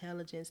emotional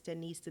intelligence that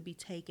needs to be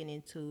taken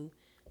into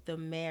the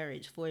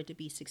marriage for it to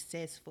be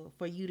successful,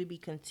 for you to be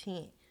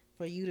content,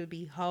 for you to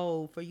be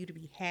whole, for you to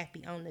be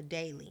happy on the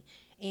daily.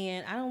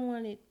 And I don't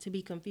want it to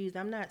be confused.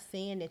 I'm not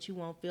saying that you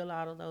won't feel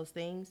all of those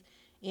things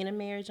in a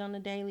marriage on the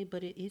daily,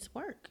 but it's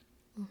work.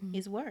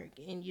 It's work.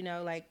 And, you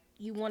know, like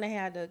you want to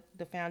have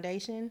the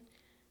foundation,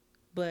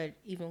 but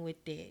even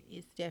with that,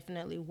 it's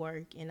definitely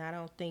work. And I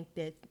don't think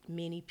that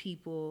many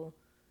people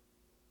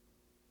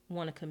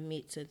want to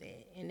commit to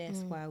that, and that's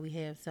why we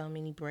have so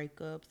many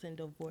breakups and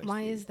divorces.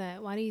 Why is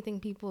that? Why do you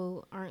think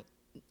people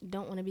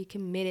don't want to be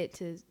committed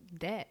to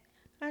that?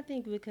 I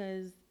think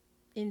because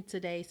in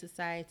today's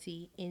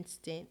society,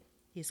 instant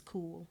is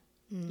cool.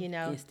 You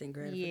know, Instant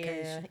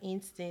gratification. Yeah,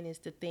 instant is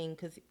the thing,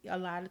 because a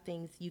lot of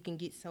things you can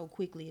get so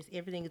quickly.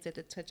 Everything is at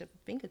the touch of a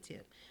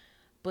fingertip.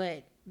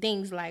 But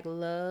things like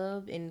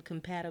love and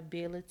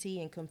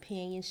compatibility and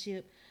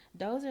companionship,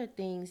 those are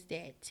things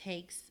that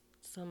takes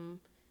some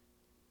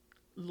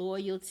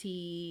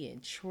loyalty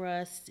and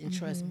trust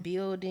trust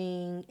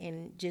building,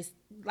 and just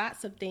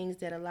lots of things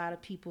that a lot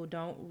of people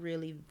don't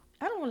really,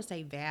 I don't want to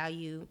say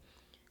value,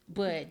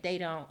 but they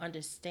don't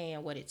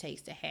understand what it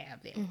takes to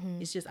have that.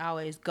 It's just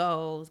always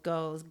goals,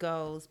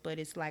 but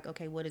it's like,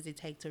 okay, what does it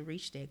take to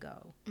reach that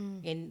goal?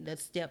 And the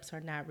steps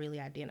are not really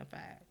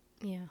identified.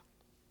 Yeah.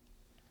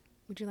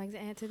 Would you like to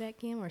add to that,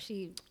 Kim, or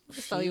she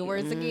stole your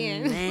words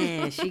again?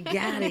 Man, she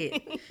got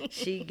it.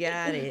 She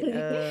got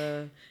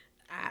it.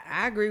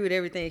 I agree with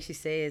everything she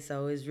said,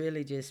 so it's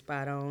really just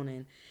spot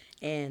on.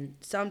 And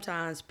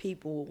sometimes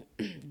people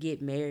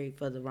get married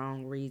for the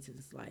wrong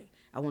reasons. Like,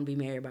 I want to be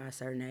married by a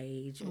certain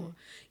age, or,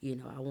 you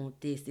know, I want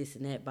this,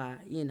 and that, by,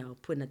 you know,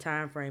 putting a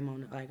time frame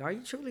on it. Like, are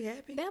you truly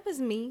happy? That was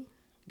me.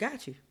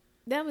 Got you.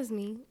 That was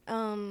me.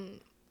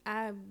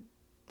 I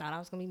thought I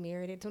was gonna be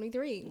married at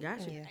 23.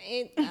 Got you.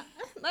 And,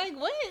 like,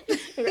 what?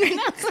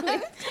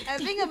 I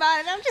think about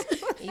it. I'm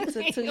just. You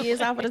took 2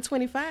 years off of the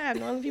 25.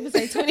 Normally people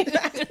say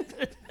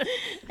 25.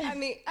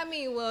 I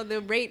mean, well, the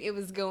rate it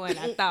was going,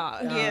 I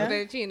thought. Yeah.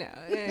 But you know.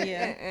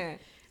 Yeah.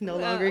 No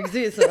longer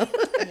exists. Huh?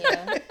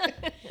 Yeah.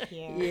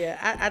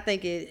 Yeah, I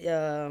think it,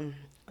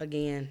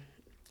 again,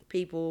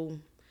 people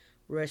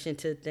rush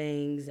into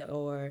things,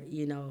 or,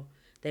 you know,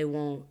 they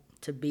want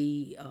to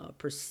be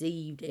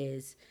perceived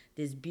as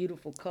this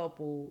beautiful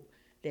couple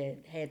that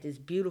had this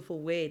beautiful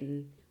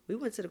wedding. We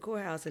went to the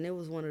courthouse, and it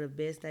was one of the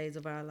best days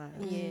of our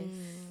lives. Yes.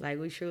 Like,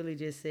 we truly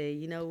just said,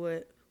 you know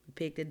what? We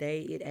picked a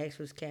day. It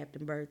actually was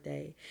Captain's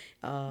birthday.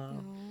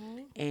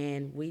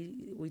 And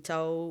we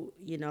told,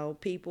 you know,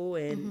 people,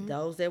 and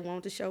those that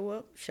wanted to show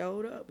up,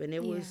 showed up. And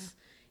it was,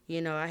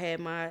 you know, I had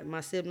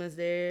my siblings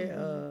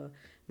there,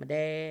 my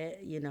dad,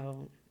 you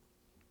know.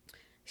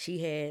 She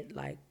had,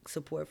 like,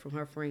 support from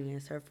her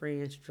friends. Her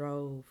friends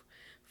drove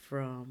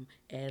from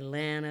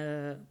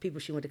Atlanta, people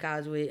she went to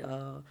college with,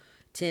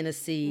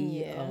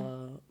 Tennessee,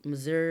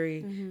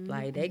 Missouri.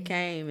 Like, they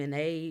came, and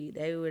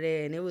they were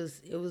there, and it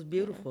was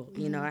beautiful.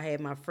 You know, I had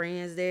my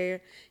friends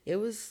there. It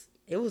was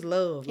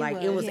love.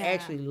 It was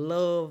actually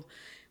love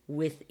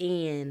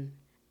within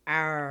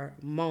our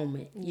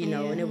moment, you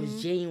know, and it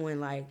was genuine.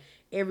 Like,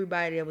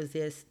 everybody that was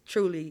there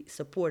truly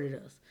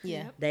supported us.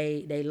 Yeah.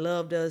 They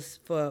loved us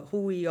for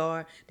who we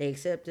are. They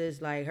accepted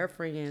us. Like, her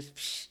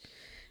friends,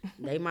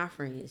 they my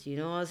friends. You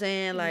know what I'm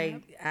saying?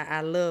 Like,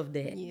 I love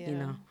that, you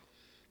know.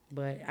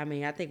 But, I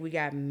mean, I think we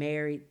got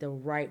married the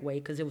right way,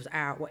 because it was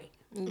our way.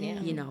 Yeah.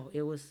 You know,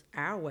 it was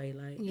our way.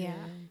 Like, Yeah.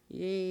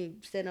 you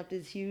ain't setting up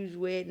this huge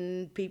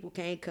wedding. People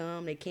can't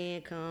come. They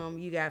can't come.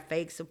 You got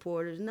fake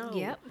supporters. No.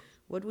 Yep.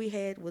 What we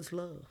had was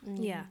love.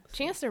 Yeah.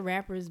 Chance the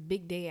Rapper's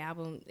Big Day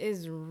album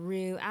is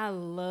real. I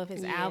love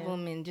his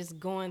album, and just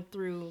going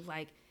through,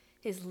 like,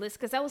 his list,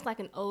 because that was like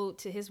an ode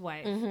to his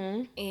wife.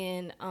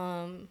 And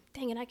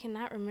dang it, I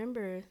cannot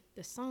remember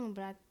the song,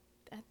 but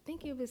I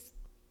think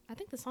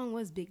the song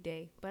was Big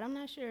Day, but I'm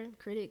not sure.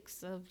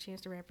 Critics of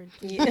Chance the Rapper,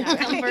 please do not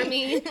come for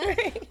me.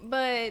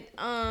 But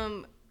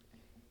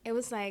it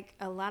was like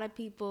a lot of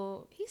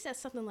people. He said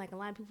something like, a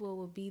lot of people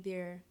will be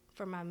there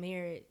for my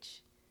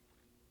marriage.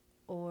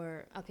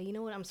 Or, okay, you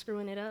know what? I'm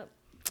screwing it up.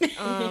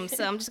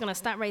 So I'm just gonna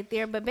stop right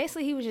there. But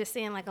basically, he was just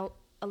saying, like,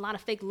 a lot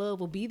of fake love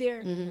will be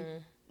there,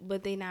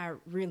 but they not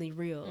really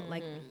real.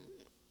 Like,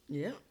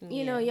 Yeah.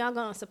 you know, y'all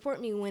gonna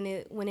support me when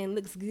it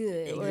looks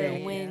good,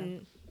 Exactly. or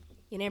when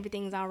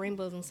everything's all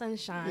rainbows and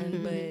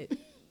sunshine. But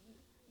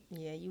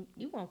Yeah,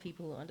 you want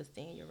people who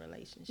understand your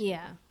relationship.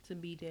 yeah, To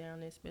be there on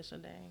that special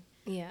day.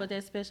 yeah. But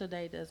that special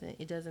day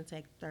doesn't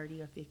take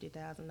 $30,000 or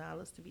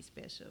 $50,000 to be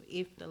special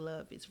if the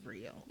love is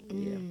real.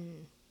 Yeah.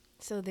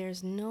 So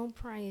there's no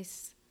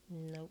price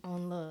Nope.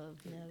 on love.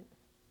 Nope.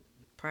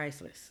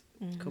 Priceless.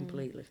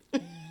 Completely.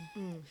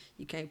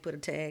 You can't put a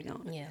tag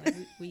on it. Yeah,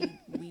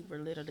 we were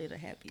literally the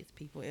happiest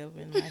people ever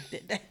in life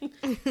that day.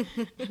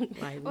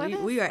 Like,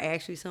 Well, we are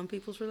actually some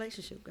people's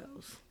relationship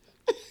goals.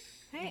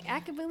 Hey, I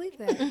can believe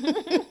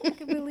that. I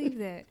can believe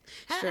that.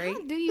 How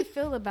Straight. do you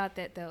feel about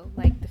that, though?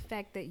 Like, the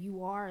fact that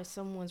you are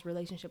someone's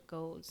relationship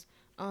goals.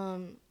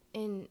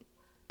 And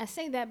I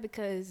say that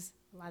because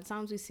a lot of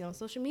times we see on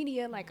social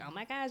media, like, oh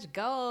my gosh,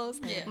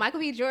 goals. Yeah. Michael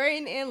B.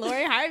 Jordan and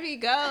Lori Harvey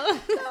goals.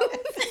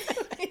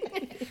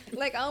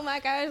 Like, oh my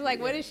gosh, like,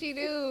 what did she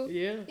do?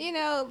 Yeah. You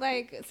know,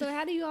 like, so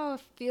how do you all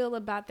feel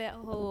about that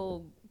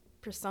whole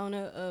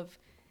persona of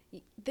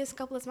this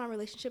couple is my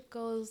relationship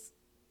goals?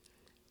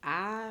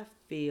 I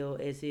feel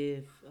as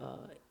if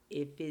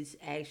it's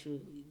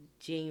actually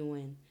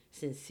genuine,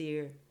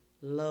 sincere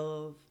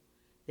love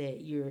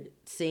that you're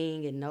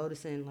seeing and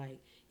noticing, like,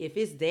 if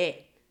it's that,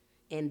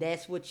 and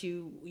that's what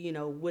you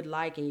know would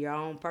like in your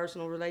own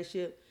personal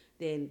relationship,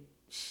 then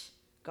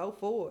go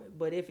for it.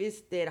 But if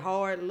it's that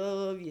hard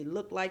love, you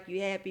look like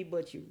you happy,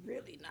 but you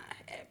really not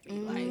happy.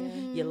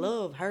 Like your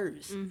love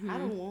hurts. I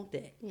don't want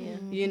that. Yeah.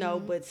 You know,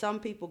 but some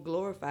people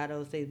glorify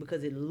those things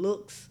because it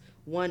looks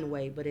one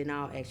way, but in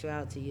all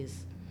actuality,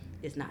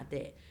 it's not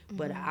that.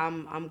 But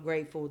I'm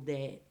grateful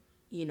that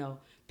you know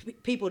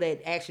people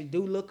that actually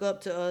do look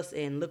up to us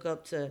and look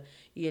up to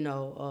you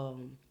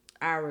know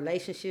our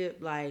relationship,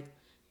 like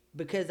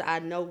because I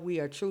know we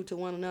are true to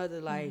one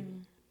another. Like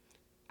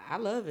I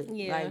love it.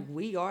 Yeah. Like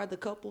we are the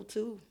couple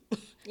too.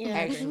 Yeah.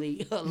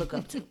 Actually, look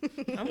up to.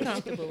 I'm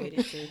comfortable with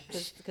it too,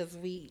 because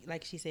we,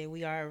 like she said,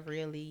 we are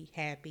really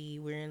happy.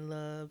 We're in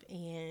love,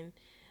 and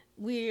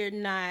we're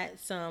not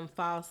some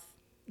false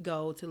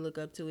goal to look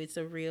up to. It's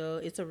a real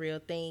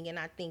thing, and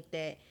I think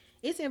that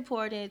it's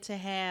important to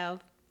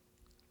have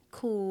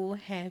cool,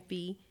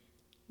 happy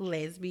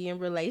lesbian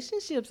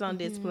relationships on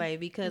display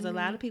because a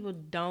lot of people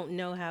don't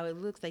know how it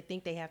looks. They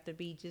think they have to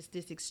be just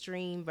this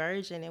extreme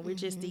version, and we're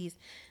just these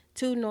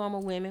two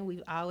normal women.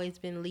 We've always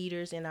been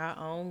leaders in our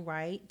own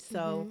right.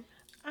 So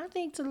I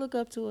think to look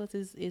up to us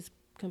is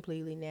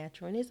completely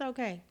natural, and it's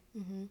okay.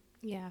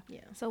 Yeah.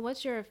 Yeah. So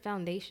what's your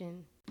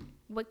foundation?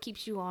 What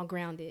keeps you all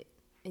grounded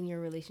in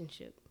your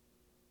relationship?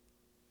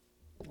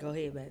 Go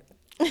ahead, babe.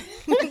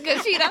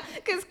 Because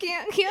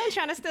Kim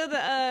trying to steal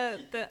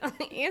the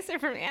answer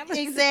from Alex.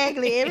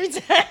 Exactly, every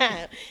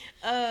time.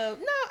 No,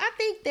 I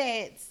think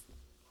that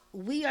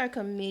we are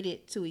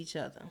committed to each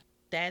other.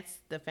 That's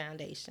the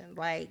foundation.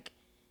 Like,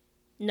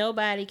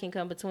 nobody can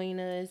come between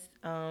us.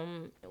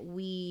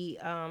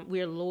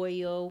 We're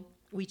loyal.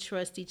 We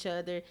trust each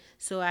other.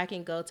 So I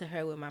can go to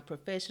her with my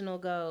professional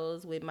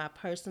goals, with my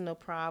personal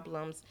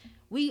problems.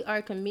 We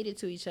are committed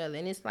to each other.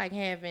 And it's like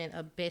having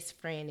a best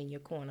friend in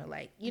your corner.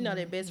 Like, you know,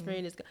 that best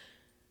friend is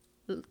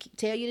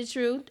tell you the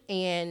truth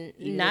and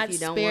Even not if you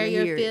don't spare wanna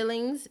your hear it.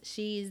 feelings.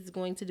 She's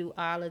going to do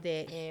all of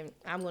that, and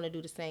I'm going to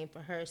do the same for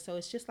her. So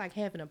it's just like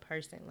having a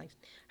person. Like,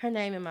 her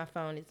name in my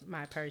phone is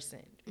my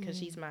person because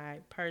she's my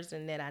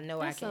person that I know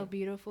That's I can. so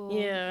beautiful.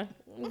 Yeah,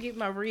 get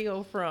my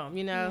real from.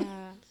 You know.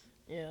 Yeah.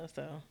 Yeah.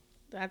 So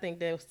I think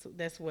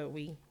that's what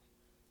we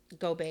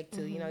go back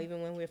to. You know,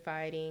 even when we're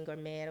fighting or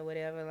mad or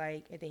whatever.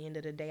 Like, at the end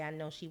of the day, I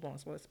know she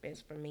wants what's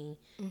best for me,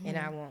 and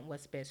I want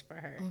what's best for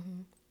her.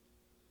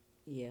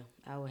 Yeah,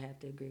 I would have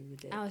to agree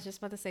with that. I was just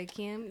about to say,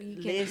 Kim, you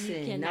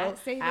Listen, cannot no,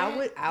 say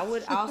that. I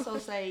would also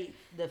say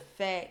the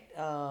fact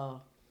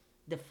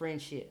the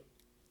friendship.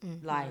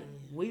 Like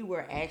we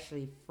were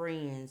actually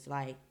friends.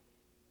 Like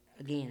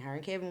again, her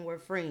and Kevin were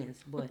friends,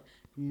 but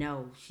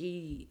no,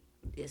 she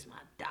is my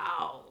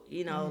dog.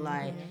 You know,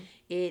 like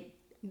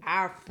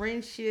our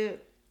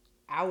friendship.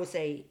 I would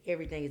say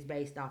everything is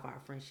based off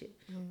our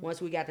friendship.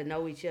 Once we got to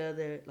know each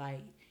other,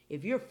 like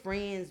if you're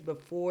friends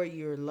before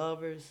you're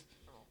lovers,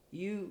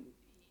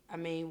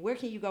 where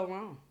can you go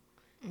wrong?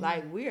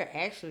 Like we're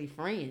actually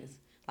friends.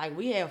 Like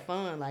we have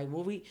fun. Like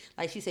when we,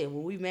 like she said,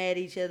 when we mad at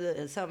each other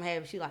and something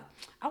happens, she like,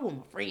 I want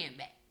my friend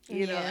back.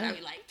 You know, and I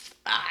be like,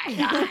 all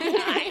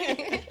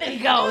right. Let me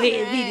go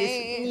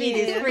ahead and be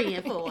this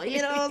friend for her.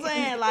 You know what I'm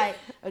saying? Like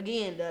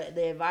again,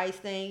 the advice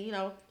thing. You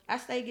know, I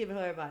stay giving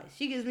her advice.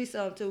 She gives me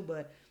some too,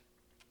 but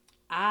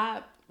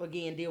I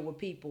again deal with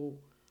people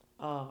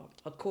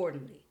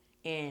accordingly.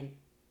 And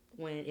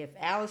if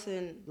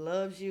Allison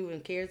loves you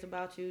and cares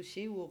about you,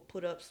 she will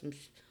put up some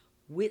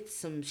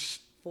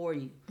for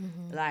you,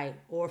 like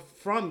or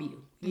from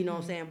you. You know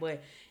what I'm saying?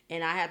 But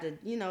and I have to,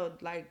 you know,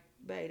 like,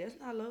 babe, that's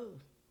not love.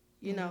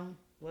 You know,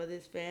 whether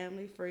it's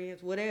family,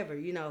 friends, whatever.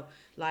 You know,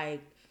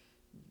 like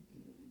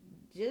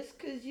just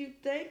because you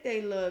think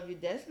they love you,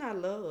 that's not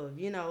love.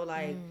 You know,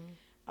 like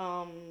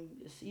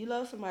you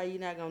love somebody,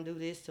 you're not gonna do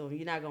this to them.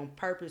 You're not gonna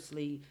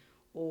purposely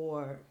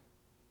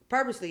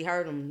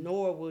hurt them,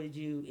 nor would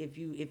you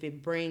if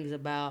it brings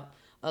about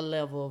a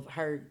level of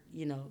hurt,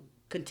 you know,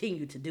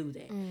 continue to do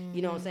that.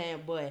 You know what I'm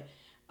saying? But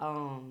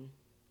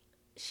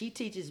she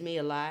teaches me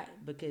a lot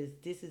because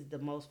this is the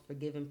most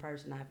forgiving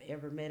person I've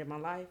ever met in my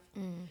life.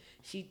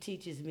 She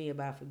teaches me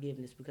about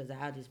forgiveness because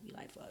I'll just be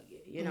like, fuck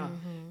it, you know,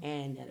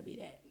 and that'll be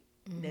that.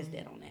 That's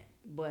that on that.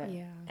 But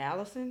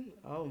Allison,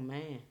 oh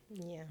man,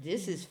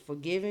 this is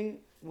forgiving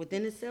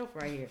within itself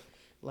right here.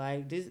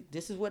 Like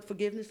this is what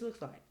forgiveness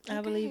looks like.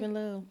 I believe in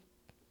love.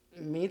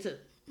 Me too.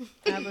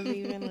 I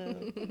believe in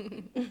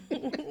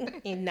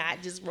love. And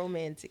not just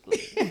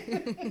romantically.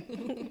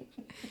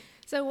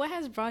 So what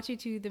has brought you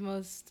to the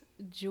most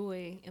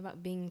joy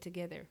about being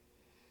together?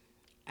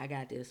 I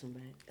got this one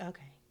back.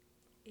 Okay.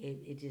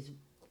 It just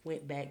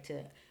went back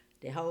to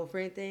the whole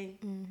friend thing.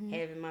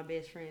 Having my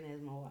best friend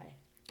as my wife.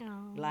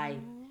 Aww. Like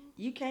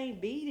you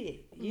can't beat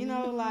it. You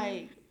know,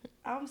 like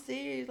I'm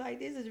serious. Like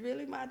this is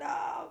really my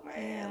dog,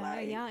 man. Yeah,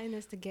 like y'all in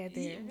this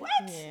together. what?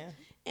 Yeah.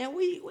 And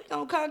we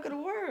gonna conquer the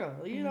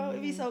world. You know,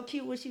 it'd be so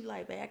cute when she be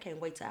like, "Babe, I can't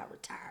wait till I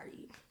retire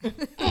you."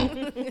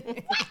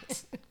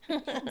 What?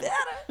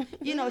 Better.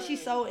 You know,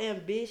 she's so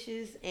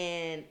ambitious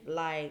and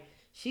like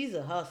she's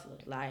a hustler.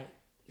 Like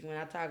when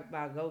I talk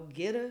about go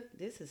get her,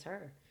 this is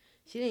her.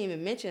 She didn't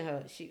even mention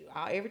her.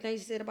 Everything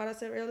she said about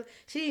herself earlier.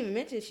 She didn't even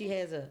mention she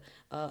has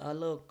a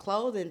little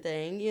clothing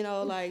thing. You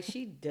know, like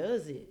she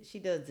does it. She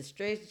does the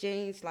stretch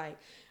jeans. Like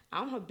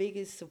I'm her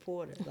biggest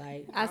supporter.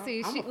 Like I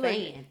see. I'm She a look,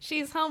 fan.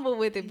 she's humble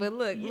with it, but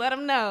look, let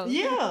them know.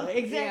 Yeah,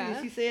 exactly.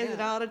 Yeah, She says it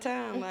yeah. all the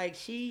time. Like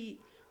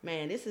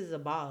man, this is a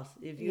boss.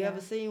 If you Yeah.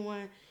 ever seen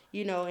one,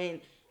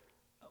 and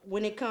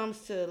when it comes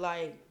to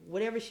like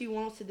whatever she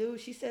wants to do,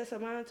 she sets her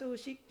mind to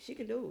it. She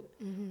can do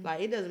it.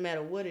 Like it doesn't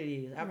matter what it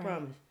is. I Right.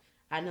 promise.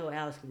 I know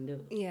Alice can do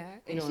it. Yeah,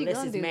 and she Unless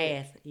gonna it's do it.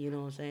 math. You know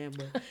what I'm saying?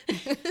 But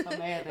her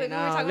math Look, we ain't were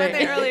all talking about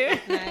that earlier.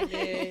 Not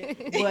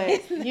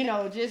good.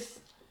 But just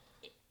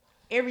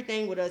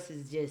everything with us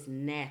is just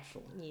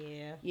natural.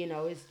 Yeah.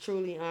 It's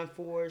truly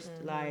unforced.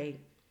 Like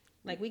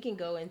we can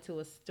go into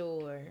a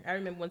store. I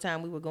remember one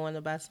time we were going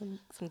to buy some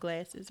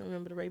glasses.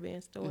 Remember the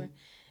Ray-Ban store?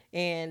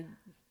 And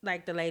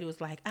like the lady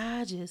was like,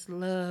 I just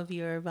love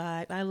your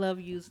vibe. I love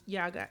you.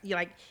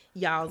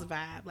 Y'all's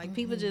vibe. Like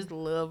people just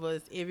love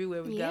us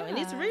everywhere we go. And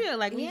it's real.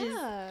 Like we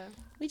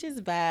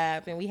just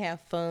vibe and we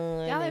have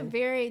fun. Y'all are and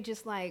very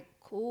just like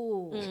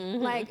cool.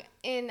 Like,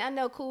 and I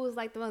know cool is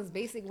like the most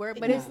basic word,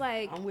 but Nah, it's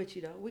like I'm with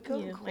you though. We cool.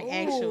 yeah, Cool. like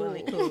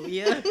actually cool.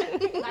 Yeah.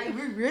 Like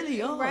we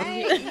really are.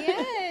 right.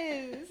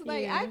 Yes.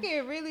 Like Yeah. I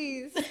can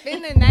really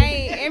spend the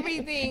night,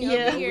 everything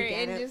Yeah. over here, We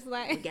and gotta- just We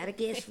like got a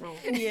guest room.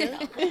 Yeah.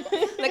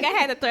 like I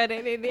had to throw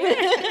that in there.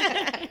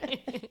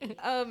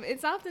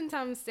 It's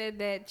oftentimes said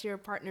that your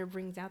partner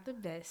brings out the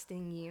best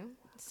in you.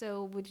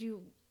 So would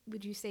you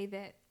say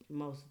that?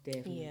 Most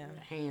definitely. Yeah.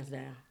 Hands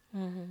down.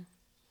 Mm-hmm.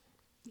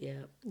 Yeah.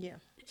 Yeah.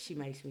 She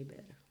makes me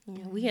better.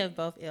 Yeah. We have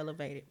both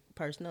elevated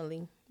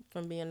personally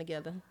from being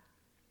together.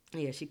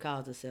 Yeah, she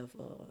calls herself,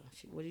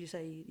 what did you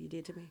say you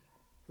did to me?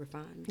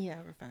 Refined me? Yeah,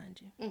 I refined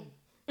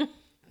you.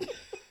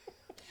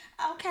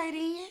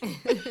 Okay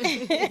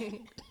then.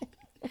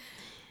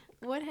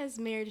 What has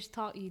marriage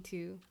taught you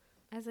to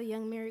as a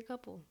young married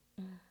couple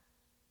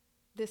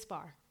this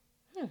far?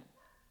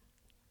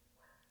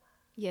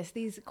 Yes,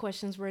 these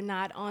questions were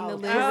not on the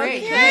list.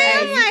 correct.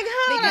 because- I'm like,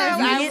 hold because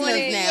on. I You wanted-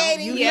 hitting us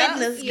now. You Yeah,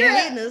 hitting us. yeah.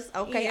 You hitting us.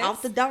 Okay, Yes.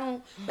 off the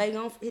dome. They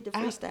gonna hit the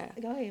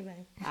freestyle. Go ahead,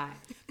 babe.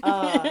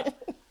 All right.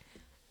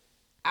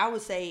 I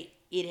would say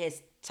it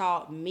has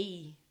taught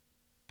me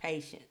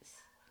patience.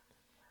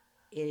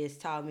 It has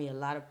taught me a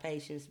lot of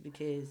patience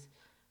because,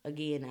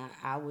 again,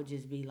 I would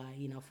just be like,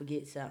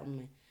 forget something.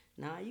 And,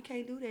 nah, you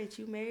can't do that.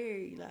 You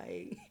married.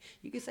 Like,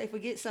 you can say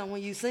forget something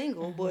when you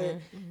single, but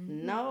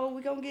no,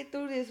 we're going to get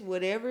through this,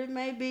 whatever it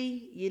may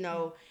be,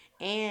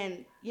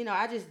 And,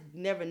 I just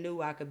never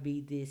knew I could be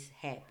this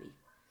happy,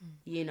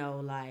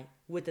 like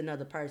with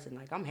another person.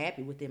 Like, I'm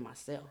happy within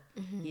myself.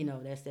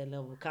 That's that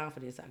level of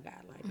confidence I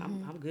got. Like,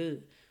 I'm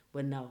good.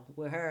 But no,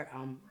 with her,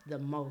 I'm the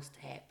most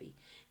happy.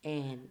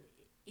 And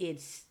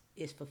it's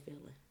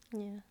fulfilling.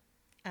 Yeah.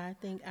 I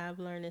think I've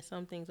learned that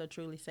some things are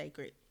truly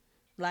sacred.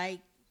 Like,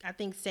 I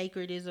think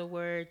sacred is a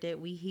word that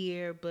we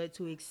hear, but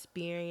to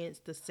experience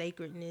the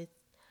sacredness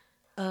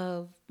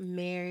of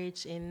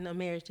marriage and a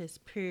marriage that's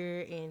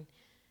pure and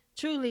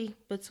truly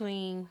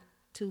between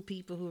two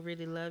people who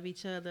really love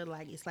each other,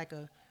 like it's like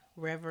a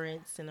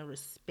reverence and a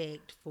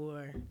respect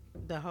for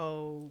the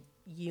whole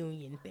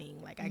union thing.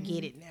 Like I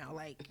get it now.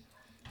 Like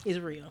it's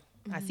real.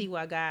 I see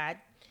why God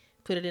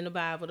put it in the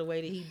Bible the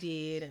way that he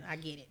did, and I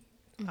get it.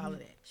 All of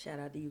that. Shout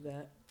out to you,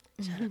 God.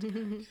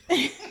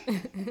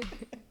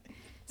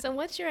 So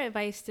what's your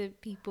advice to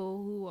people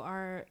who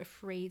are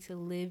afraid to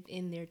live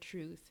in their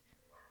truth?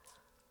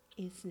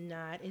 It's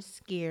not as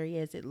scary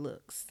as it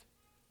looks.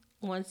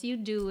 Once you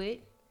do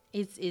it,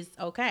 it's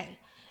okay.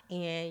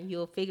 And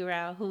you'll figure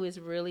out who is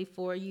really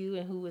for you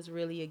and who is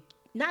really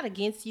not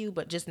against you,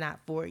 but just not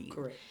for you.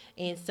 Correct.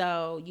 And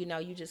so, you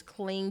just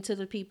cling to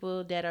the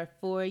people that are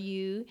for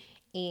you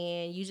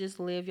and you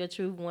just live your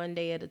truth one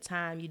day at a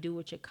time. You do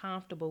what you're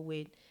comfortable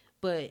with,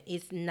 but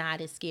it's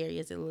not as scary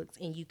as it looks.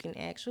 And you can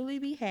actually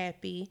be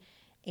happy,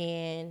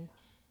 and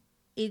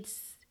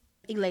it's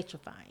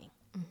electrifying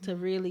to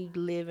really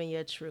live in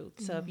your truth.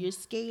 So if you're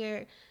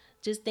scared,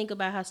 just think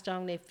about how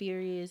strong that fear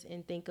is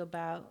and think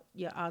about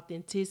your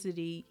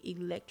authenticity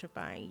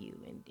electrifying you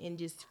and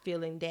just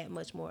feeling that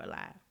much more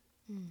alive.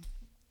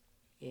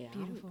 Yeah,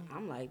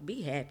 I'm like,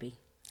 be happy.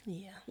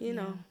 Yeah.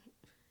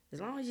 As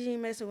long as you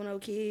ain't messing with no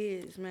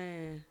kids,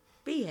 man,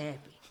 be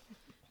happy.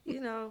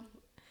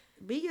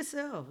 Be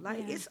yourself.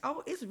 Like it's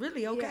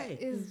really okay.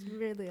 Yeah, it's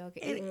really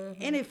okay.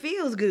 And it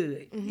feels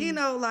good.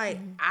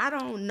 I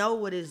don't know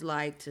what it's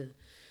like to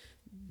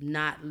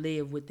not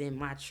live within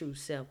my true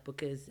self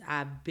because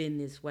I've been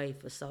this way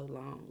for so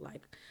long.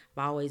 Like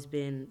I've always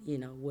been,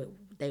 what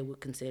they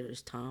would consider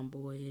as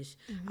tomboyish.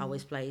 I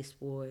always played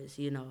sports,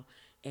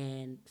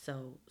 and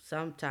so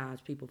sometimes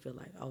people feel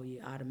like, oh,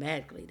 yeah,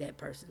 automatically that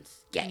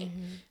person's gay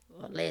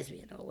or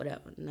lesbian or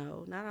whatever.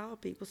 No, not all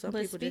people. Some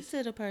But people speak just,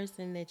 to the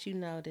person that you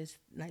know that's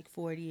like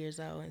 40 years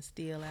old and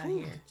still out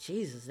here.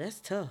 Jesus, that's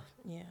tough.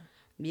 Yeah.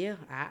 Yeah,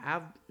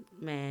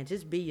 man,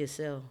 just be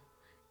yourself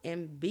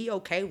and be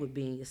okay with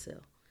being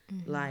yourself.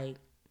 Like,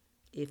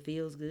 it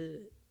feels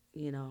good,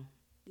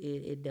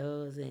 it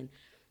does. And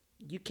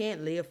you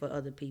can't live for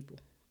other people.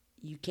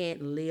 you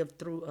can't live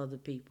through other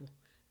people.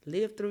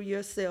 Live through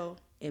yourself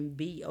and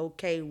be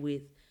okay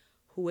with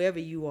whoever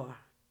you are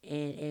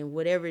and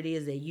whatever it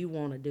is that you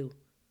want to do.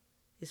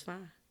 It's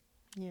fine.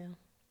 Yeah.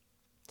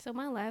 So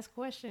my last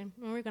question,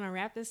 and we're gonna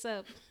wrap this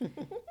up.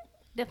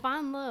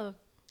 Define love.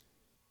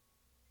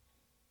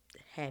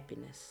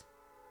 Happiness.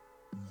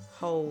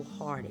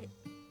 Wholehearted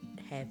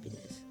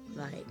happiness.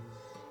 Like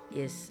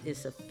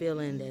it's a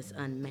feeling that's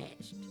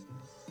unmatched.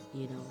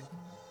 You know,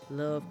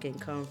 love can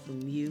come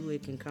from you,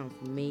 it can come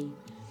from me,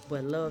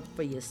 but love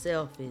for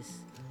yourself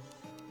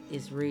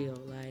is real.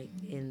 Like,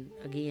 and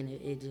again,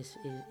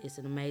 it's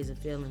an amazing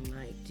feeling.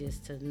 Like,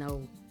 just to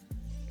know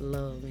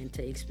love and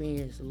to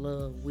experience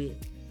love with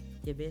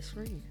your best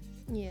friend.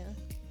 Yeah.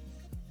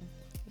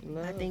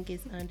 Love. I think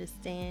it's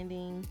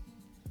understanding,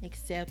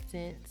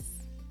 acceptance,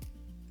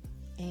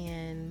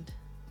 and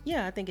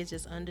yeah, I think it's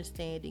just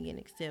understanding and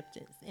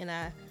acceptance. And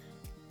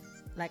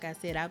like I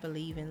said, I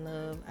believe in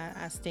love.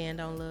 I stand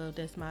on love.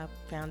 That's my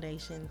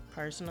foundation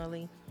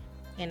personally.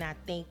 And I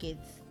think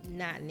it's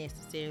not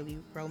necessarily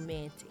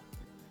romantic.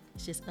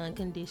 It's just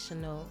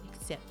unconditional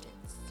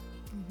acceptance.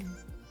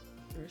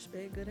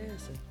 Respect, good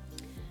answer.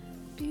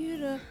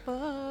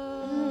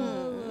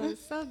 Beautiful.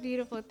 So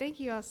beautiful. Thank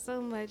you all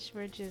so much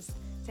for just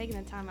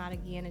taking the time out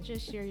again and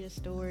just share your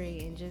story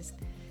and just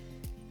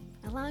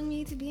allowing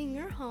me to be in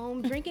your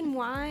home drinking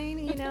wine.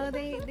 You know,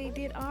 they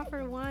did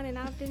offer wine and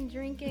I've been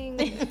drinking,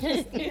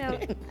 just, you know,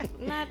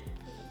 not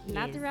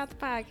Yes. throughout the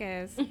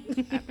podcast.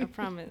 I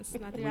promise.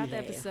 Not throughout the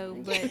have.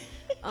 episode, but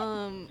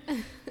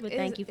But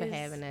thank you for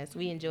having us.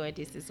 We enjoyed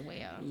this as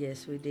well.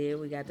 Yes, we did.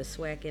 We got the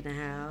SWAC in the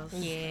house.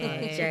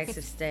 Yes.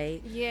 Jackson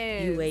State.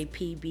 Yes.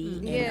 UAPB.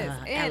 Yes,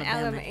 and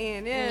Alabama.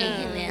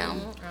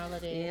 and All of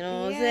that. You know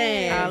what I'm Yes.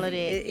 saying? All of that.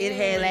 It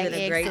has Black been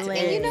a great excellence.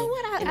 And you experience. know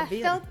what? in the I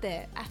building. felt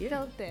that. I Yeah.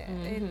 felt that.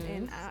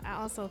 And I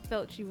also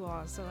felt you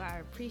all. So I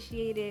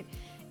appreciate it.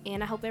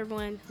 And I hope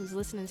everyone who's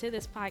listening to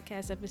this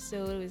podcast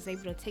episode was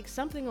able to take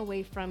something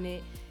away from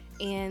it.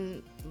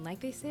 And like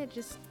they said,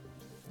 just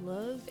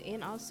love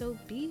and also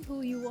be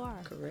who you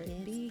are. Correct. Yes,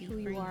 Be be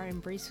who free. you are,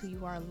 embrace who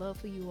you are, love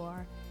who you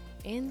are.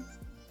 And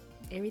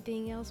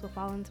everything else will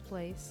fall into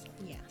place.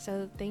 Yeah.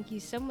 So thank you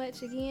so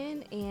much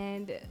again.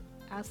 And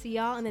I'll see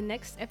y'all in the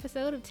next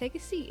episode of Take a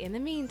Seat. In the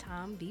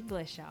meantime, be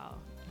blessed, y'all.